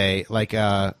would I say, like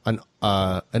an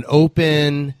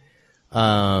open,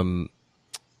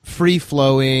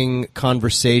 free-flowing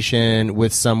conversation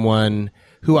with someone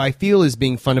who I feel is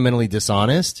being fundamentally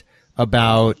dishonest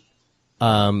about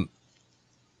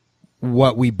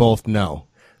what we both know.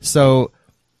 So,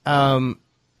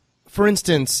 for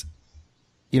instance,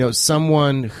 you know,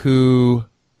 someone who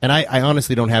and I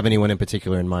honestly don't have anyone in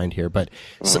particular in mind here, but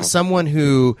someone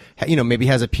who, maybe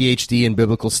has a PhD in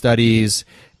biblical studies,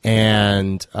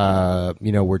 and,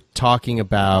 we're talking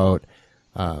about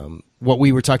what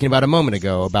we were talking about a moment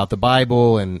ago about the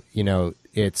Bible and,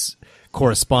 its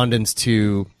correspondence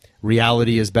to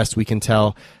reality as best we can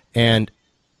tell. And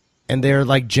they're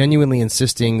like genuinely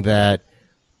insisting that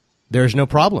there's no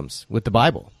problems with the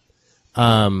Bible.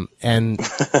 And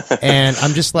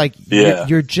I'm just like,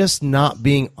 you're just not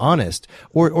being honest.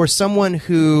 Or someone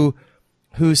who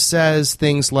says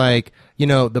things like,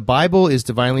 the Bible is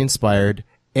divinely inspired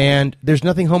and there's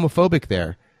nothing homophobic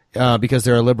there, because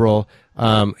they're a liberal,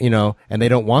 and they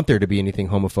don't want there to be anything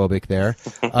homophobic there.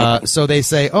 So they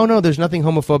say, oh no, there's nothing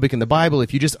homophobic in the Bible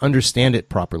if you just understand it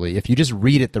properly, if you just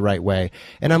read it the right way.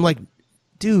 And I'm like,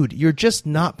 dude, you're just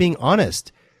not being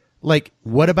honest. Like,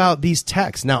 what about these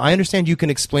texts? Now, I understand you can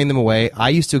explain them away. I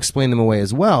used to explain them away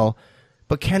as well.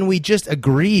 But can we just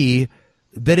agree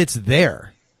that it's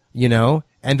there,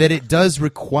 and that it does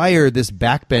require this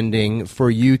backbending for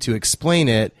you to explain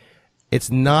it? It's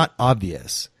not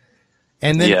obvious.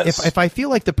 And then if I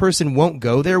feel like the person won't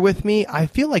go there with me, I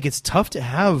feel like it's tough to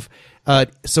have a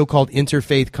so-called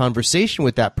interfaith conversation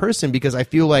with that person, because I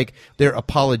feel like their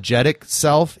apologetic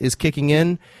self is kicking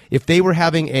in. If they were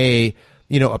having a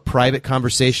private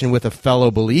conversation with a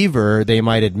fellow believer, they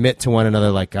might admit to one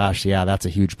another like, gosh, yeah, that's a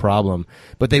huge problem.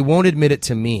 But they won't admit it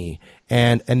to me.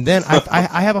 And then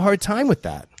I have a hard time with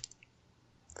that.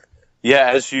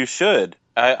 Yeah, as you should.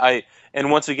 And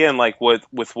once again, like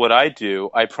with what I do,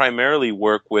 I primarily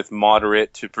work with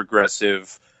moderate to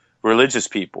progressive religious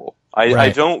people. I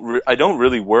don't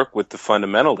really work with the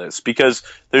fundamentalists, because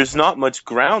there's not much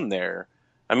ground there.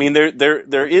 I mean,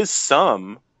 there is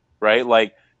some, right?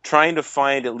 Like trying to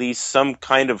find at least some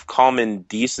kind of common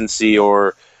decency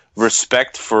or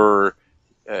respect for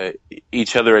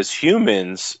each other as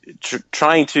humans.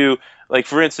 Trying to, like,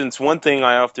 for instance, one thing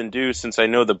I often do, since I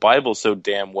know the Bible so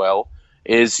damn well,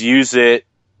 is use it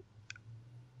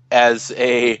as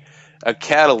a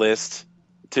catalyst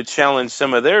to challenge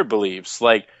some of their beliefs,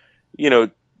 like,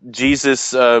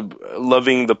 Jesus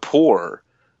loving the poor,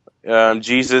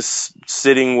 Jesus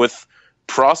sitting with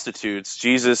prostitutes,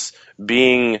 Jesus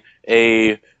being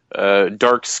a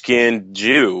dark-skinned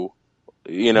Jew,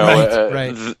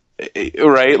 right?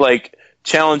 Like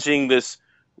challenging this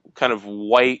kind of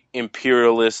white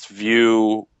imperialist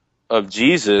view of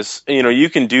Jesus. You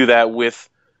can do that with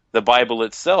the Bible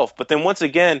itself. But then once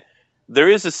again, there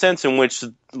is a sense in which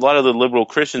a lot of the liberal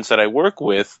Christians that I work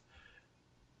with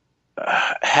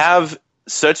have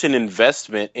such an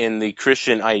investment in the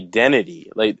Christian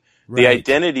identity, like the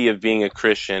identity of being a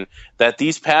Christian, that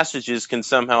these passages can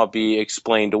somehow be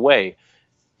explained away.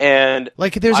 And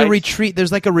like there's a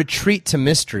retreat to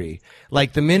mystery.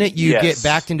 Like the minute you get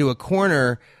backed into a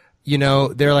corner,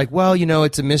 they're like, well,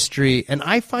 it's a mystery. And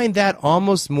I find that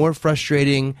almost more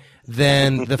frustrating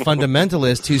than the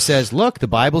fundamentalist who says, look, the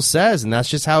Bible says, and that's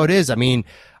just how it is. I mean,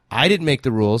 I didn't make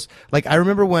the rules. Like, I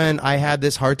remember when I had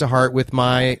this heart-to-heart with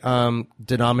my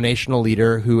denominational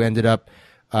leader, who ended up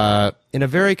in a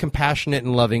very compassionate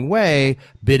and loving way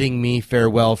bidding me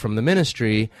farewell from the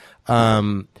ministry.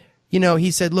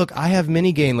 He said, look, I have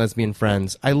many gay and lesbian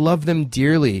friends. I love them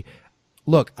dearly.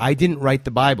 Look, I didn't write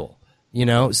the Bible.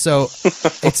 So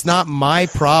it's not my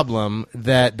problem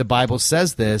that the Bible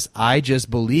says this. I just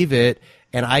believe it,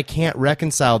 and I can't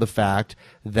reconcile the fact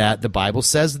that the Bible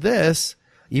says this,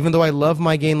 even though I love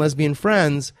my gay and lesbian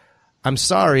friends. I'm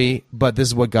sorry, but this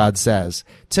is what God says.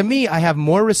 To me, I have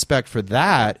more respect for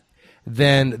that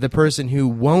than the person who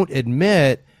won't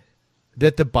admit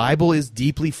that the Bible is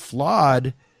deeply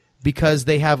flawed because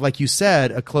they have, like you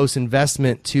said, a close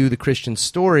investment to the Christian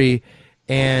story.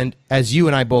 And as you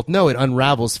and I both know, it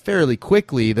unravels fairly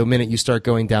quickly the minute you start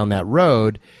going down that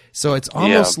road. So it's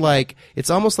almost like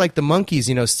the monkeys,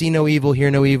 see no evil,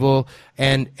 hear no evil,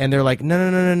 and they're like,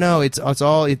 no.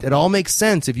 It all makes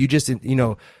sense if you just,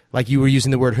 like you were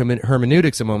using the word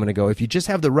hermeneutics a moment ago. If you just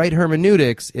have the right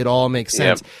hermeneutics, it all makes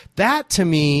sense. That, to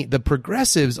me, the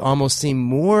progressives almost seem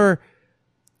more,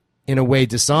 in a way,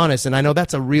 dishonest. And I know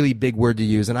that's a really big word to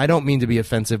use, and I don't mean to be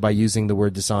offensive by using the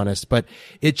word dishonest, but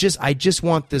I just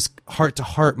want this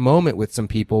heart-to-heart moment with some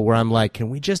people where I'm like, can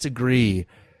we just agree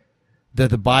that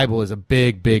the Bible is a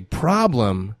big, big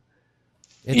problem?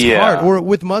 It's hard. Or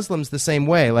with Muslims the same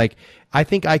way. Like, I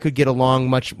think I could get along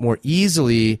much more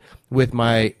easily with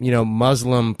my,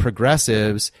 Muslim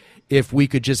progressives if we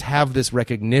could just have this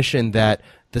recognition that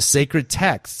the sacred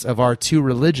texts of our two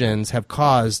religions have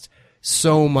caused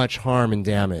so much harm and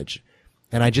damage.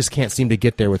 And I just can't seem to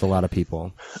get there with a lot of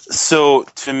people. So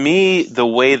to me, the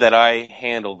way that I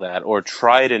handle that or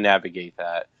try to navigate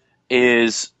that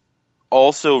is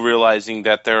also realizing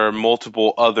that there are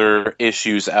multiple other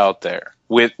issues out there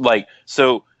with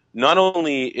so not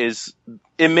only is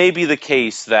it may be the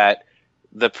case that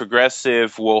the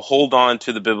progressive will hold on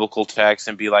to the biblical text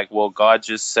and be like, well, God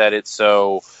just said it,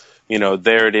 so,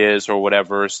 there it is or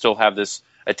whatever, still have this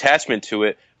attachment to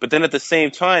it. But then at the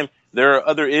same time, there are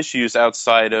other issues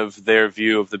outside of their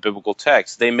view of the biblical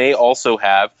text. They may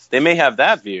have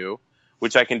that view,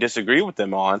 which I can disagree with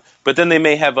them on, but then they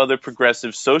may have other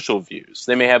progressive social views.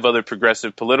 They may have other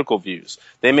progressive political views.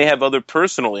 They may have other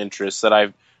personal interests that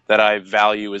I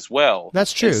value as well.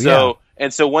 That's true.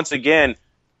 And so once again,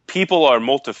 people are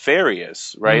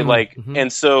multifarious, right?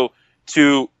 And so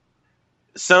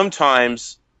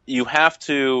sometimes you have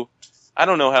to, I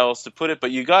don't know how else to put it,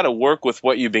 but you got to work with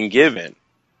what you've been given.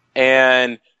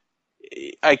 And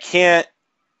I can't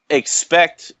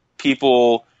expect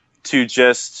people to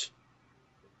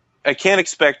I can't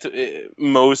expect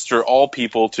most or all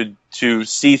people to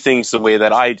see things the way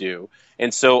that I do.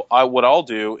 And so what I'll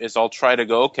do is I'll try to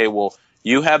go, okay, well,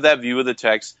 you have that view of the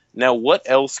text. Now, what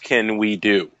else can we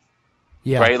do?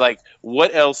 Yeah. Right?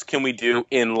 What else can we do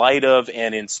in light of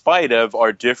and in spite of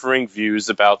our differing views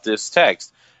about this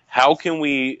text? How can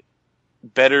we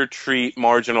better treat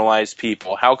marginalized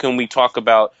people? How can we talk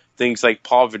about things like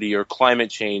poverty or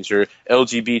climate change or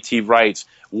LGBT rights?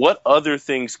 What other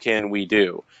things can we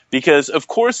do? Because, of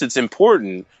course, it's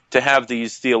important to have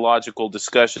these theological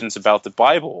discussions about the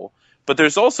Bible, but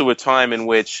there's also a time in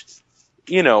which,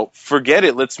 forget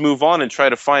it. Let's move on and try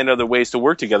to find other ways to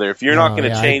work together. If you're not going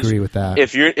to change, I agree with that.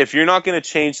 If you're not going to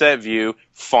change that view,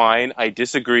 fine. I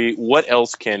disagree. What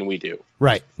else can we do?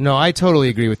 Right. No, I totally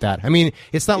agree with that. I mean,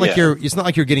 it's not like you're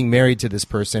getting married to this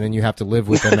person and you have to live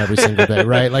with them every single day,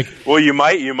 right? Well, you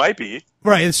might be.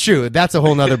 Right. It's true. That's a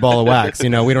whole nother ball of wax. We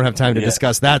don't have time to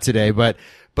discuss that today, but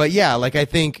yeah, I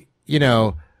think,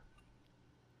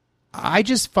 I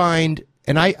just find,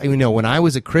 and when I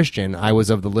was a Christian, I was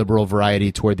of the liberal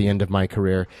variety toward the end of my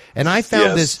career, and I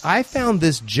found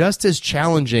this just as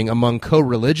challenging among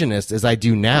co-religionists as I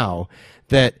do now,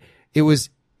 that it was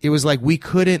like we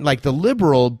couldn't, the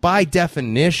liberal by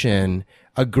definition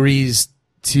agrees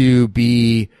to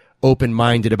be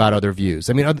open-minded about other views.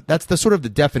 I mean, that's the sort of the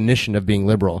definition of being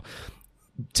liberal.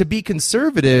 To be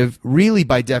conservative, really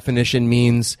by definition,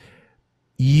 means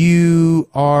you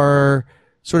are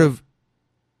sort of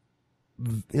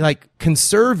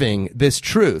conserving this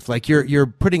truth. You're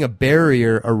putting a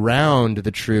barrier around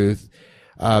the truth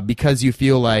because you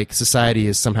feel like society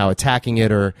is somehow attacking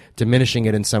it or diminishing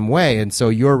it in some way. And so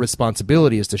your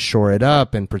responsibility is to shore it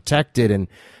up and protect it and,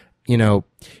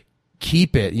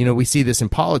 keep it. We see this in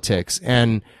politics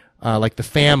and the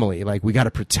family. We got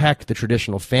to protect the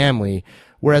traditional family.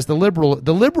 Whereas the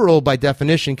liberal by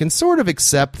definition can sort of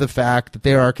accept the fact that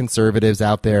there are conservatives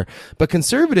out there, but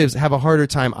conservatives have a harder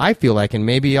time, I feel like, and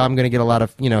maybe I'm going to get a lot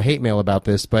of, hate mail about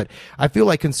this, but I feel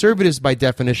like conservatives by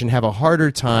definition have a harder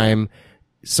time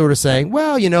sort of saying,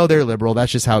 well, they're liberal.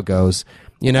 That's just how it goes.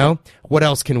 What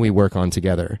else can we work on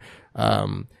together?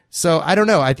 So I don't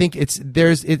know. I think it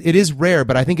is rare,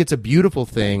 but I think it's a beautiful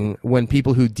thing when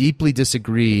people who deeply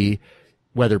disagree,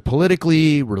 whether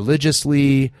politically,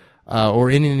 religiously,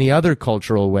 or in any other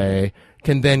cultural way,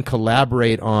 can then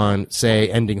collaborate on, say,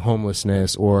 ending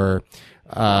homelessness or,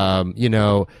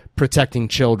 protecting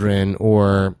children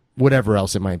or whatever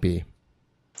else it might be.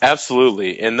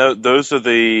 Absolutely. And those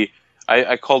are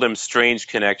I call them strange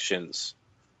connections,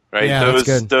 right? Yeah, that's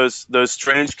good. Those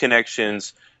strange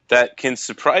connections that can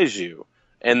surprise you.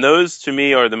 And those, to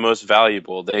me, are the most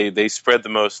valuable. They spread the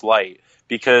most light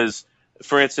because,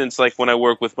 for instance, when I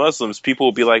work with Muslims, people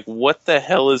will be like, what the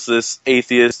hell is this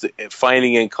atheist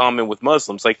finding in common with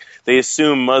Muslims? They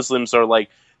assume Muslims are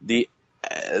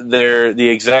they're the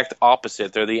exact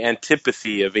opposite. They're the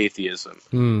antipathy of atheism,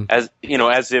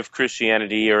 as if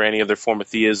Christianity or any other form of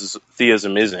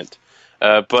theism isn't.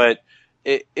 But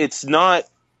it's not.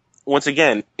 Once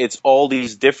again, it's all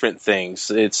these different things.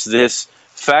 It's this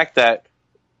fact that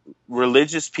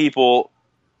religious people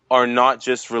are not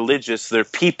just religious; they're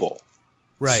people.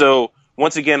 Right. So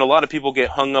once again, a lot of people get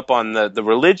hung up on the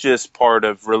religious part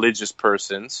of religious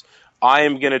persons. I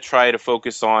am going to try to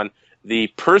focus on the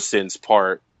person's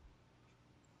part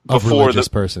of religious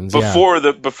persons.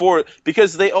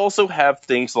 Because they also have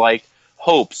things like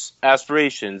hopes,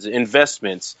 aspirations,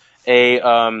 investments,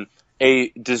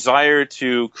 a desire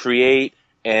to create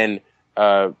and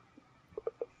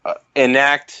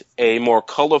enact a more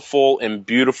colorful and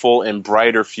beautiful and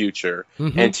brighter future.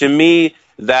 Mm-hmm. And to me,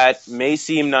 that may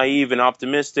seem naive and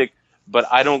optimistic, but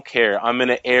I don't care. I'm going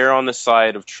to err on the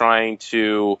side of trying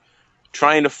to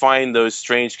trying to find those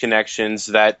strange connections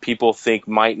that people think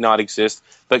might not exist,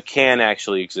 but can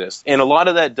actually exist. And a lot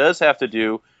of that does have to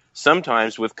do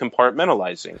sometimes with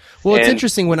compartmentalizing. Well, it's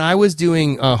interesting. When I was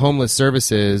doing homeless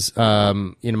services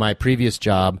in my previous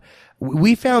job,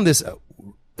 we found this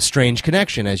strange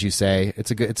connection, as you say. It's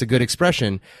a good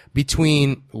expression,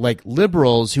 between like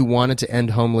liberals who wanted to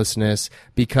end homelessness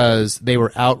because they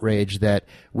were outraged that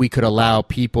we could allow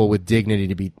people with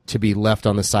dignity to be left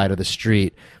on the side of the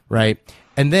street, right?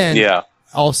 And then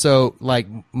also like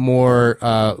more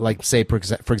like, say, for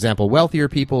example, wealthier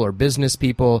people or business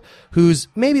people who's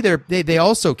maybe they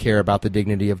also care about the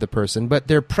dignity of the person, but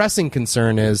their pressing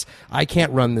concern is, I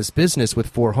can't run this business with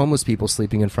 4 homeless people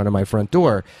sleeping in front of my front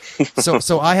door.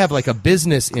 So I have like a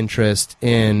business interest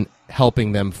in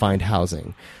helping them find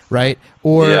housing, right?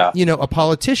 Or, you know, a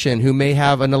politician who may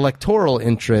have an electoral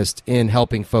interest in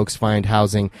helping folks find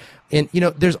housing. And, you know,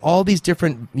 there's all these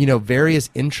different, you know, various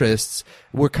interests.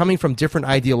 We're coming from different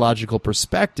ideological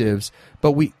perspectives,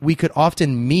 but we could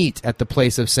often meet at the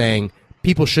place of saying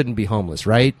people shouldn't be homeless,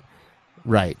 right?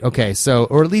 Right. Okay. So,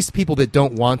 or at least people that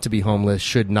don't want to be homeless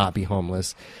should not be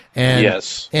homeless. And,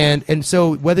 and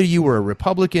so whether you were a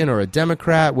Republican or a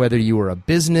Democrat, whether you were a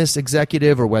business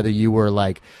executive or whether you were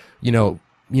like, you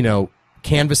know,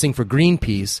 canvassing for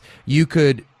Greenpeace,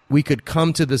 we could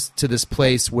come to this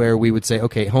place where we would say,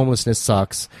 okay, homelessness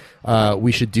sucks.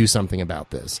 We should do something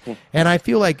about this. And I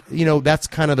feel like, you know, that's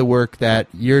kind of the work that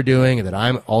you're doing and that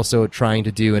I'm also trying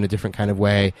to do in a different kind of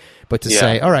way. But to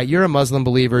say, all right, you're a Muslim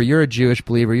believer, you're a Jewish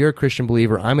believer, you're a Christian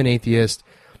believer, I'm an atheist,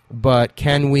 but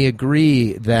can we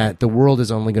agree that the world is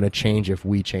only going to change if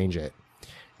we change it?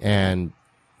 And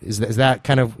is that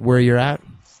kind of where you're at?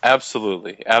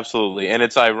 Absolutely. Absolutely. And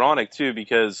it's ironic too,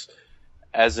 because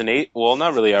as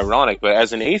not really ironic, but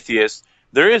as an atheist,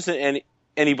 there isn't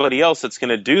anybody else that's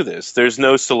going to do this. There's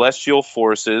no celestial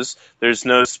forces. There's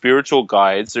no spiritual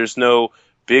guides. There's no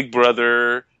big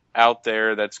brother out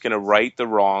there that's going to right the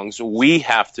wrongs. We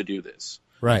have to do this.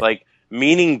 Right. Like,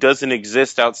 meaning doesn't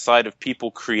exist outside of people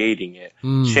creating it.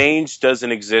 Change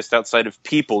doesn't exist outside of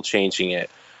people changing it.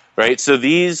 Right. So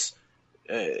these,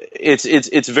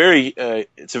 it's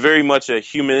very much a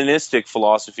humanistic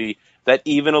philosophy that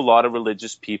even a lot of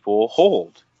religious people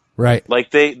hold. Right.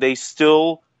 Like they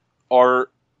still are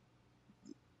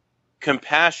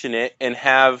compassionate and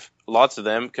have, lots of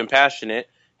them, compassionate,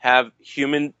 have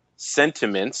human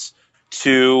sentiments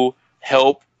to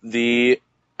help the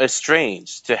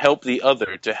estranged, to help the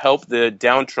other, to help the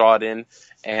downtrodden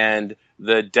and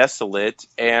the desolate.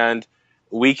 And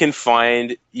we can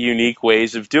find unique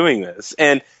ways of doing this.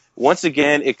 And once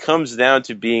again, it comes down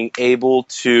to being able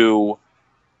to,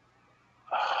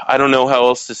 I don't know how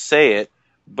else to say it,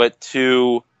 but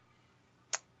to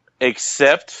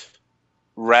accept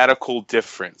radical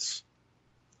difference,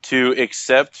 to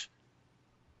accept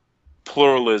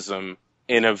pluralism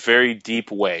in a very deep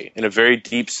way, in a very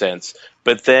deep sense,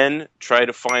 but then try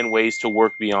to find ways to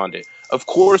work beyond it. Of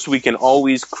course, we can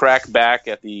always crack back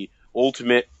at the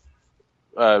ultimate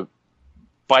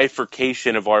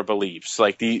bifurcation of our beliefs,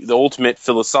 like the ultimate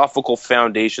philosophical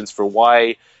foundations for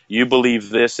why you believe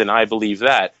this and I believe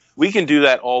that. We can do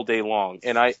that all day long.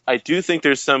 And I do think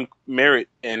there's some merit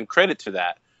and credit to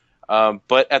that.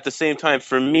 But at the same time,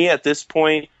 for me at this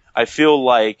point, I feel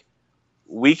like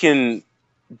we can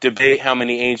debate how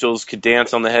many angels could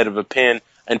dance on the head of a pin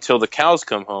until the cows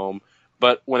come home.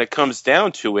 But when it comes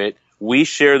down to it, we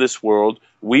share this world.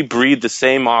 We breathe the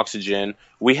same oxygen.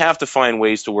 We have to find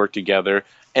ways to work together.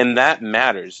 And that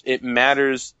matters. It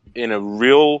matters in a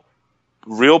real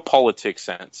politics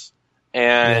sense.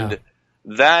 And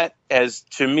that has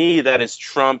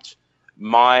trumped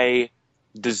my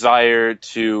desire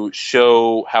to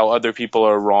show how other people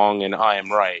are wrong and I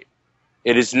am right.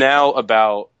 It is now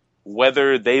about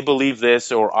whether they believe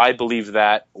this or I believe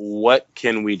that. What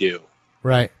can we do?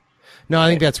 Right. No, I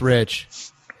think that's rich.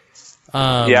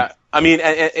 Yeah. I mean,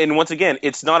 and once again,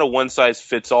 it's not a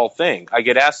one-size-fits-all thing. I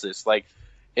get asked this, like,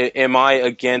 am I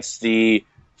against the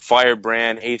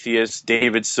firebrand atheist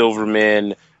David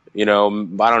Silverman, I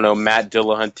don't know, Matt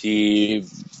Dillahunty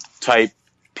type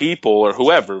people or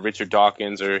whoever, Richard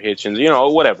Dawkins or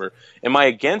Hitchens, whatever. Am I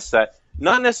against that?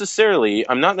 Not necessarily.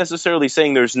 I'm not necessarily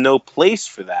saying there's no place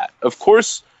for that. Of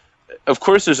course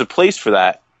there's a place for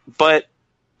that, but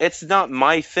it's not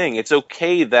my thing. It's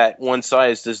okay that one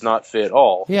size does not fit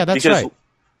all. Yeah, that's right.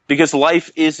 Because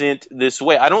life isn't this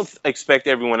way. I don't expect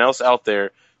everyone else out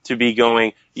there to be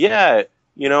going,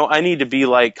 I need to be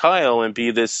like Kyle and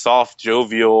be this soft,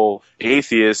 jovial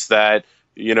atheist that,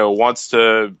 wants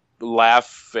to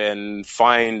laugh and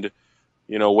find,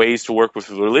 ways to work with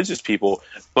religious people.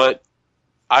 But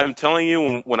I'm telling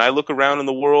you, when I look around in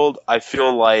the world, I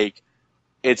feel like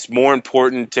it's more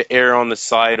important to err on the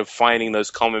side of finding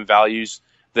those common values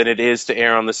than it is to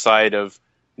err on the side of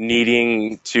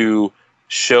needing to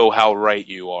show how right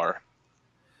you are.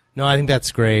 No, I think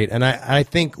that's great. And I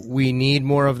think we need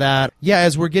more of that. Yeah,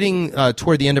 as we're getting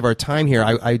toward the end of our time here,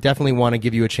 I definitely want to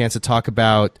give you a chance to talk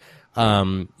about,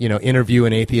 Interview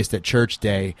an Atheist at Church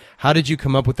Day. How did you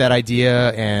come up with that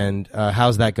idea, and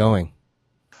how's that going?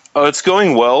 Oh, it's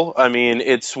going well. I mean,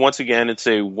 it's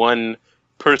a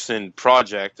one-person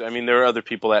project. I mean, there are other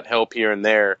people that help here and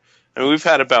there. I mean, we've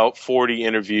had about 40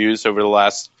 interviews over the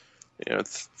last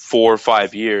 4 or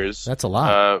 5 years. That's a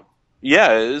lot.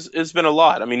 Yeah, it's been a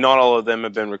lot. I mean, not all of them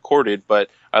have been recorded, but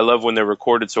I love when they're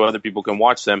recorded so other people can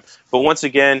watch them. But once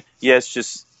again, yes,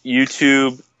 just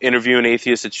YouTube, Interview an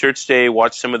Atheist at Church Day,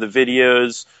 watch some of the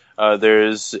videos.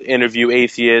 There's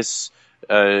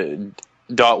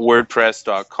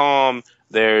interviewatheist.wordpress.com.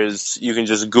 You can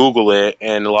just Google it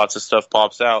and lots of stuff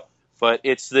pops out. But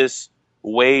it's this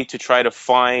way to try to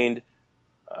find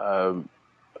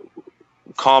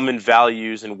common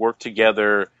values and work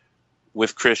together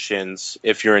with Christians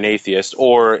if you're an atheist,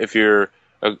 or if you're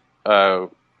a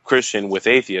Christian with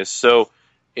atheists. So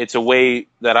it's a way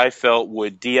that I felt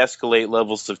would de-escalate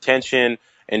levels of tension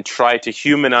and try to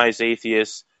humanize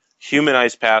atheists,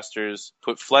 humanize pastors,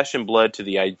 put flesh and blood to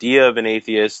the idea of an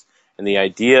atheist and the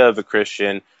idea of a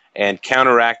Christian, and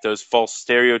counteract those false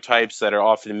stereotypes that are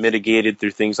often mitigated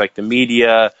through things like the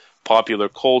media, popular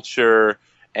culture,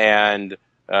 and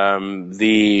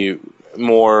the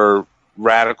more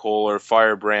radical or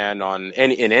firebrand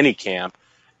in any camp,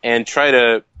 and try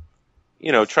to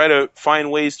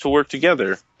find ways to work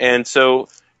together. And so,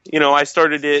 I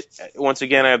started it. Once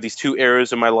again, I have these two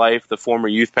eras in my life, the former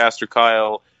youth pastor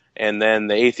Kyle and then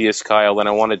the atheist Kyle, and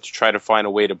I wanted to try to find a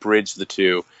way to bridge the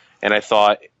two. And I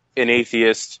thought an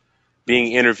atheist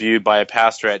being interviewed by a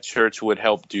pastor at church would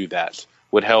help do that,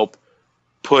 would help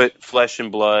put flesh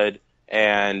and blood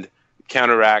and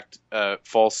counteract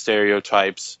false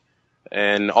stereotypes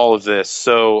and all of this.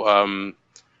 So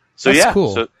that's yeah,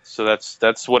 cool. So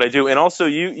that's what I do. And also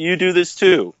you do this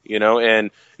too,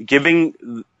 and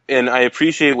giving, and I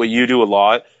appreciate what you do a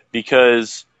lot,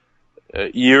 because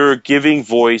you're giving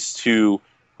voice to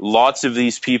lots of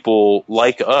these people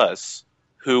like us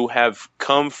who have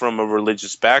come from a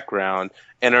religious background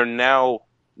and are now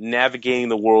navigating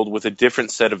the world with a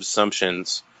different set of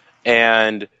assumptions.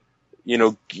 And,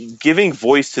 giving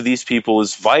voice to these people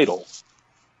is vital.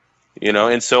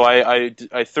 And so I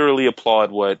thoroughly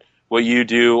applaud what you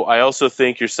do. I also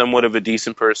think you're somewhat of a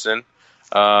decent person,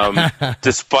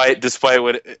 despite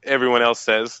what everyone else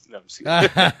says. No, I'm just kidding.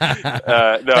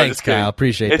 Thanks, Kyle.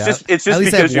 Appreciate that. It's just at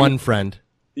least because I have one friend.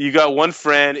 You got one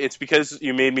friend. It's because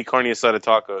you made me carne asada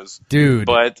tacos, dude.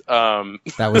 But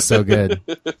that was so good.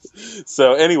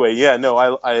 So anyway, yeah, no,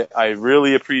 I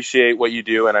really appreciate what you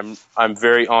do, and I'm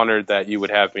very honored that you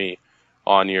would have me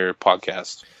on your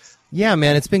podcast. Yeah,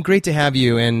 man, it's been great to have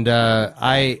you, and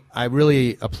I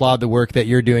really applaud the work that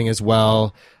you're doing as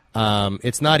well.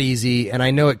 It's not easy, and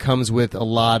I know it comes with a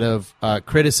lot of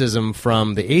criticism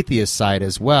from the atheist side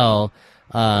as well,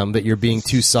 that you're being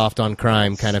too soft on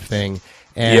crime kind of thing.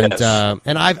 And yes.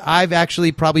 And I've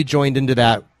actually probably joined into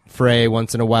that fray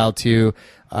once in a while too.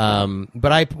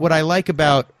 But what I like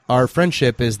about our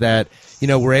friendship is that,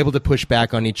 we're able to push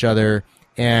back on each other,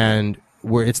 and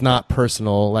it's not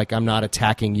personal. Like, I'm not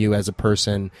attacking you as a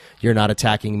person. You're not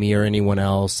attacking me or anyone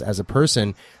else as a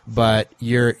person, but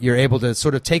you're able to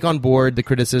sort of take on board the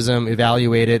criticism,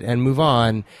 evaluate it, and move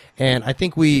on. And I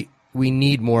think we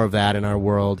need more of that in our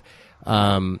world.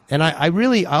 And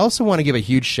I also want to give a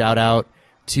huge shout out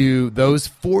to those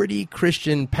 40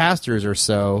 Christian pastors or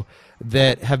so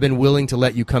that have been willing to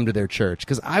let you come to their church.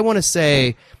 Because I want to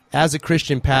say, as a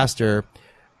Christian pastor,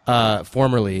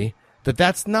 formerly,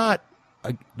 that's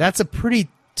a pretty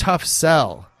tough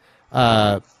sell.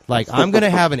 Like, I'm going to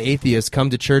have an atheist come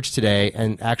to church today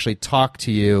and actually talk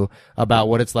to you about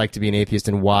what it's like to be an atheist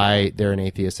and why they're an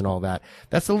atheist and all that.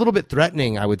 That's a little bit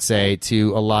threatening, I would say,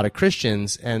 to a lot of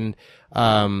Christians. And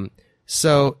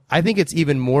so I think it's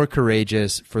even more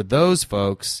courageous for those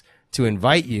folks to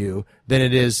invite you than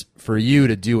it is for you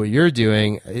to do what you're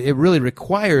doing. It really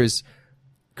requires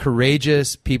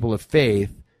courageous people of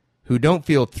faith who don't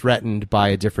feel threatened by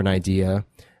a different idea,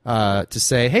 to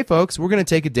say, hey, folks, we're going to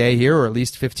take a day here, or at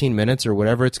least 15 minutes or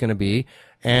whatever it's going to be,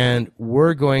 and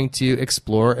we're going to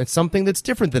explore something that's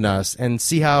different than us and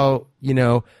see how,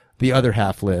 the other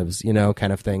half lives,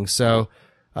 kind of thing. So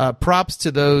props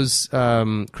to those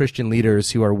Christian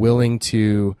leaders who are willing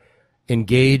to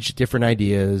engage different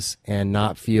ideas and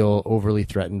not feel overly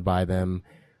threatened by them.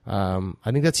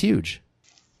 I think that's huge.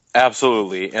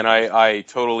 Absolutely. And I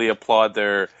totally applaud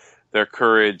their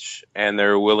courage and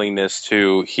their willingness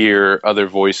to hear other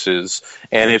voices.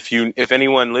 And if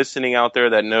anyone listening out there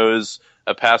that knows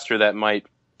a pastor that might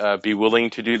be willing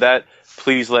to do that,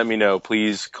 please let me know.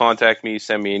 Please contact me,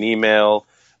 send me an email,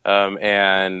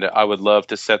 and I would love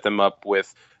to set them up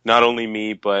with not only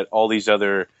me, but all these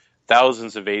other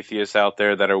thousands of atheists out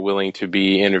there that are willing to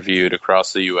be interviewed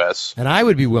across the U.S. And I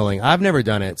would be willing. I've never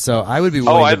done it, so I would be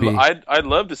willing I'd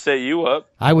love to set you up.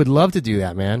 I would love to do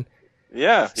that, man.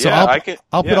 Yeah, so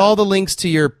I'll put all the links to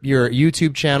your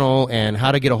YouTube channel and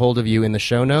how to get a hold of you in the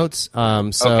show notes.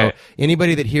 So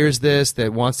anybody that hears this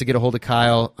that wants to get a hold of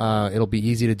Kyle, it'll be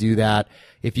easy to do that.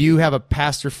 If you have a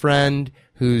pastor friend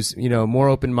who's, more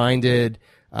open-minded,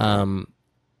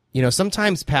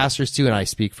 sometimes pastors too, and I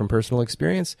speak from personal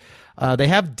experience, they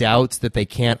have doubts that they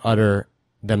can't utter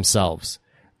themselves.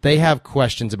 They have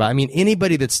questions about,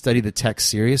 anybody that studied the text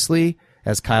seriously,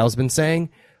 as Kyle's been saying,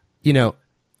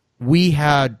 we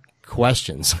had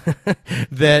questions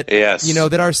that,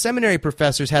 that our seminary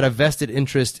professors had a vested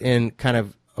interest in kind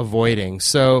of avoiding.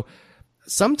 So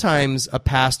sometimes a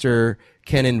pastor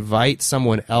can invite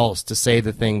someone else to say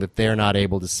the thing that they're not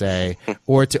able to say,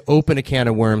 or to open a can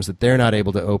of worms that they're not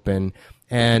able to open.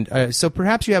 And so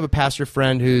perhaps you have a pastor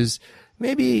friend who's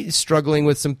maybe struggling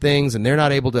with some things and they're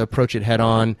not able to approach it head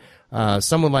on.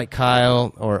 Someone like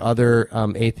Kyle or other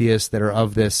atheists that are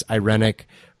of this irenic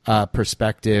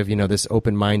perspective, this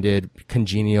open-minded,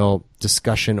 congenial,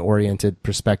 discussion-oriented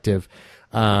perspective,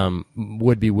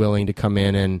 would be willing to come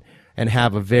in and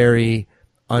have a very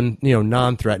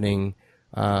non-threatening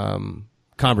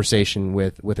conversation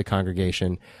with a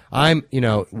congregation.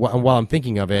 While I'm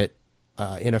thinking of it,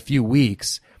 in a few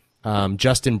weeks,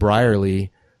 Justin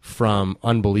Brierley from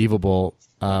Unbelievable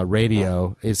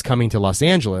Radio is coming to Los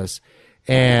Angeles.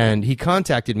 And he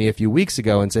contacted me a few weeks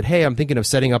ago and said, "Hey, I'm thinking of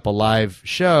setting up a live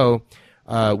show.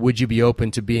 Would you be open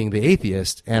to being the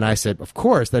atheist?" And I said, "Of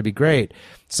course, that'd be great."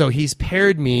 So he's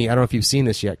paired me, I don't know if you've seen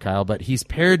this yet, Kyle, but he's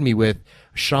paired me with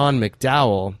Sean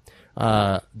McDowell,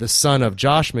 the son of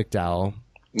Josh McDowell.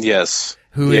 Yes.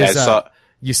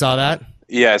 You saw that?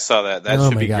 Yeah, I saw that. That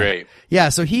should be great. Yeah,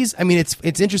 so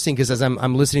it's interesting because as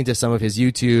I'm listening to some of his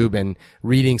YouTube and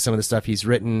reading some of the stuff he's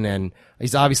written, and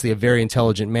he's obviously a very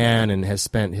intelligent man and has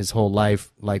spent his whole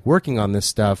life working on this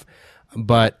stuff,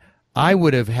 but I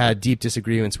would have had deep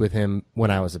disagreements with him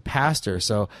when I was a pastor.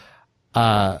 So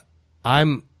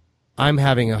I'm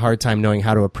having a hard time knowing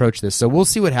how to approach this. So we'll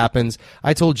see what happens.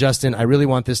 I told Justin I really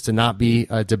want this to not be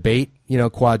a debate,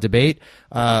 quad debate,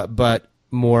 but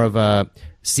more of a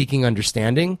seeking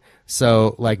understanding.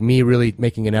 So me really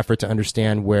making an effort to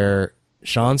understand where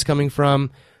Sean's coming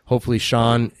from, hopefully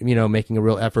Sean, making a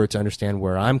real effort to understand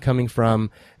where I'm coming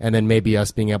from, and then maybe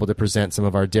us being able to present some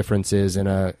of our differences in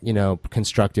a,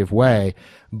 constructive way.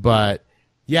 But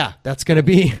yeah, that's going to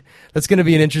be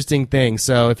an interesting thing.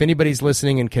 So if anybody's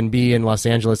listening and can be in Los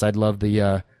Angeles, I'd love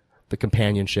the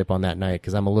companionship on that night.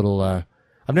 Cause I'm a little, I've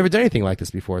never done anything like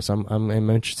this before. So I'm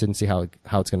interested in see how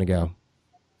it's going to go.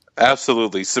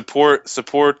 Absolutely. Support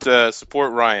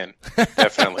Ryan.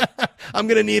 Definitely. I'm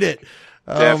going to need it.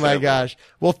 Definitely. Oh my gosh.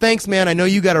 Well, thanks, man. I know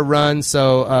you got to run.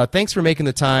 So, thanks for making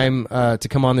the time, to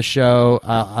come on the show.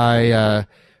 I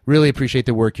really appreciate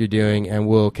the work you're doing, and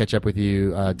we'll catch up with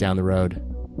you, down the road.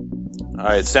 All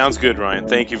right. Sounds good, Ryan.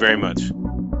 Thank you very much.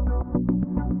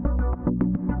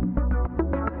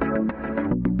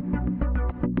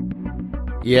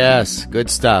 Yes. Good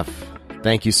stuff.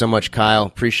 Thank you so much, Kyle.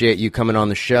 Appreciate you coming on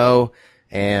the show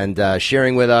and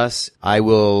sharing with us. I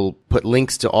will put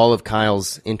links to all of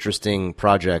Kyle's interesting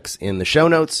projects in the show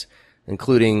notes,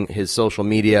 including his social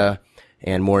media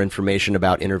and more information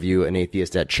about Interview an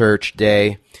Atheist at Church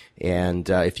Day. And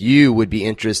if you would be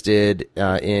interested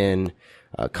in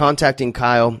contacting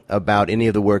Kyle about any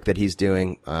of the work that he's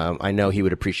doing, I know he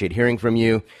would appreciate hearing from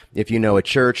you. If you know a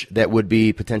church that would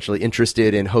be potentially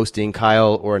interested in hosting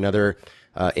Kyle or another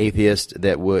atheist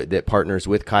that partners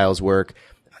with Kyle's work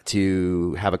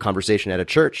to have a conversation at a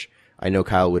church, I know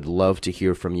Kyle would love to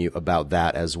hear from you about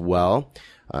that as well.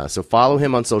 So follow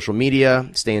him on social media,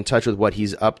 stay in touch with what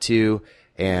he's up to,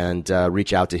 and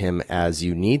reach out to him as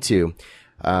you need to.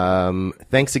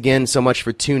 Thanks again so much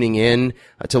for tuning in.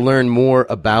 To learn more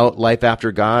about Life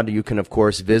After God, you can of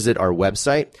course visit our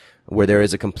website, where there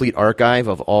is a complete archive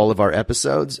of all of our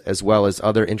episodes, as well as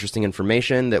other interesting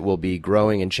information that will be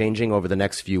growing and changing over the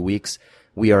next few weeks.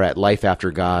 We are at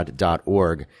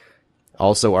lifeaftergod.org.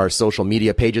 Also, our social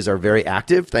media pages are very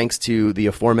active, thanks to the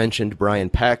aforementioned Brian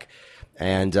Peck,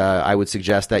 And I would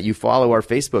suggest that you follow our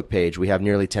Facebook page. We have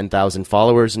nearly 10,000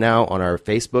 followers now on our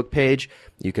Facebook page.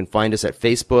 You can find us at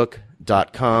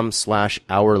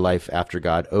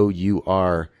facebook.com/OurLifeAfterGod,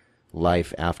 OUR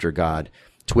Life After God.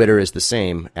 Twitter is the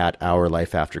same, at Our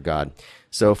Life After God.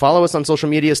 So follow us on social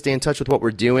media. Stay in touch with what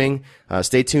we're doing.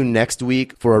 Stay tuned next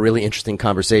week for a really interesting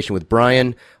conversation with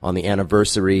Brian on the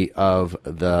anniversary of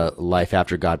the Life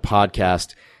After God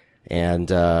podcast.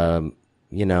 And,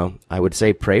 I would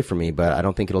say pray for me, but I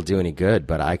don't think it'll do any good.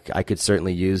 But I could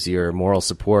certainly use your moral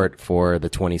support for the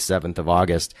 27th of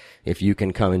August. If you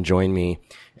can come and join me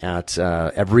at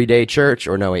Everyday Church,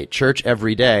 Church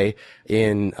Every Day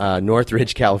in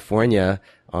Northridge, California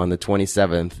on the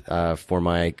 27th for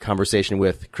my conversation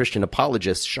with Christian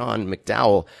apologist Sean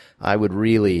McDowell. I would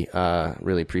really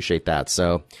appreciate that.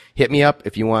 So hit me up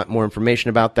if you want more information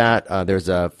about that. There's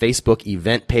a Facebook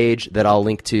event page that I'll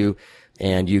link to,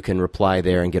 and you can reply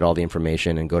there and get all the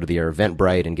information and go to the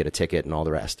Eventbrite and get a ticket and all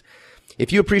the rest.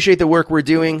 If you appreciate the work we're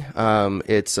doing,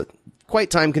 it's quite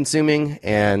time consuming,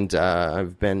 and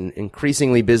I've been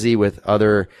increasingly busy with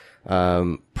other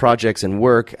projects and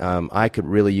work. I could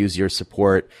really use your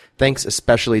support. Thanks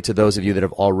especially to those of you that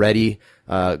have already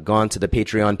gone to the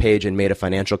Patreon page and made a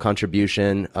financial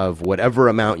contribution of whatever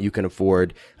amount you can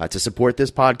afford to support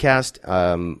this podcast.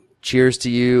 Cheers to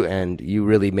you, and you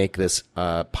really make this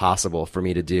possible for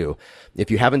me to do. If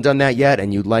you haven't done that yet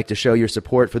and you'd like to show your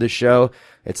support for this show,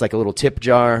 it's like a little tip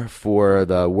jar for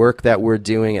the work that we're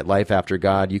doing at Life After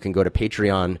God. You can go to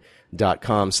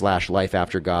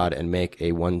patreon.com/lifeaftergod and make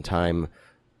a one-time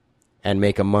and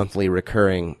make a monthly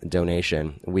recurring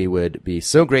donation. We would be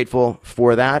so grateful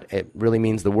for that. It really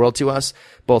means the world to us,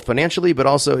 both financially, but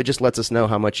also it just lets us know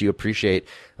how much you appreciate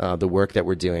the work that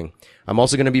we're doing. I'm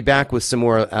also going to be back with some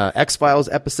more X-Files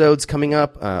episodes coming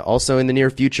up. Also in the near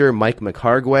future, Mike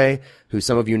McHargway, who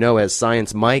some of you know as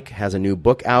Science Mike, has a new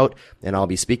book out, and I'll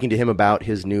be speaking to him about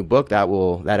his new book. That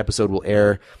episode will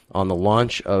air on the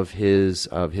launch of his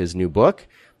new book.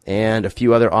 And a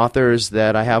few other authors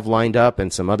that I have lined up,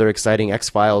 and some other exciting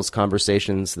X-Files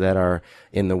conversations that are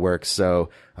in the works. So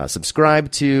subscribe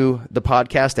to the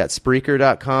podcast at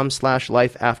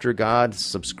Spreaker.com/lifeaftergod.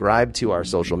 Subscribe to our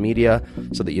social media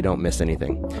so that you don't miss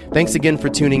anything. Thanks again for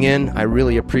tuning in. I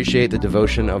really appreciate the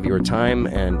devotion of your time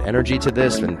and energy to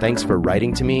this, and thanks for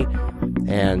writing to me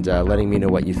and letting me know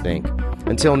what you think.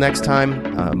 Until next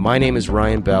time, my name is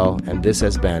Ryan Bell, and this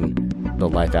has been the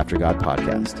Life After God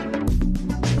podcast.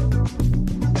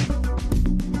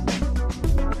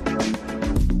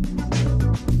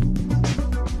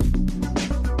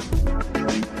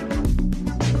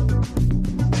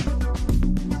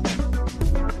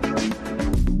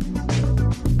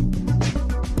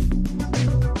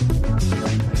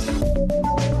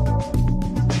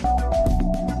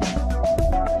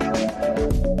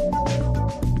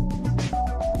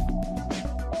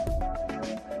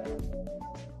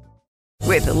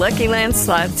 With the Lucky Land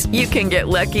Slots, you can get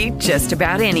lucky just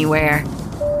about anywhere.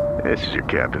 This is your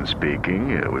captain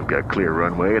speaking. We've got clear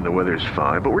runway and the weather's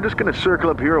fine, but we're just going to circle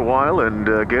up here a while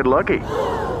and get lucky.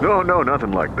 No,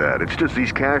 nothing like that. It's just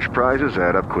these cash prizes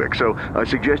add up quick. So I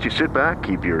suggest you sit back,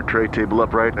 keep your tray table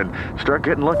upright, and start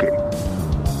getting lucky.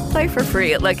 Play for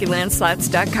free at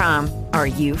LuckyLandSlots.com. Are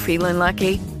you feeling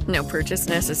lucky? No purchase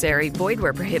necessary. Void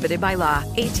where prohibited by law.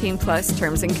 18+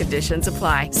 terms and conditions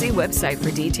apply. See website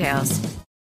for details.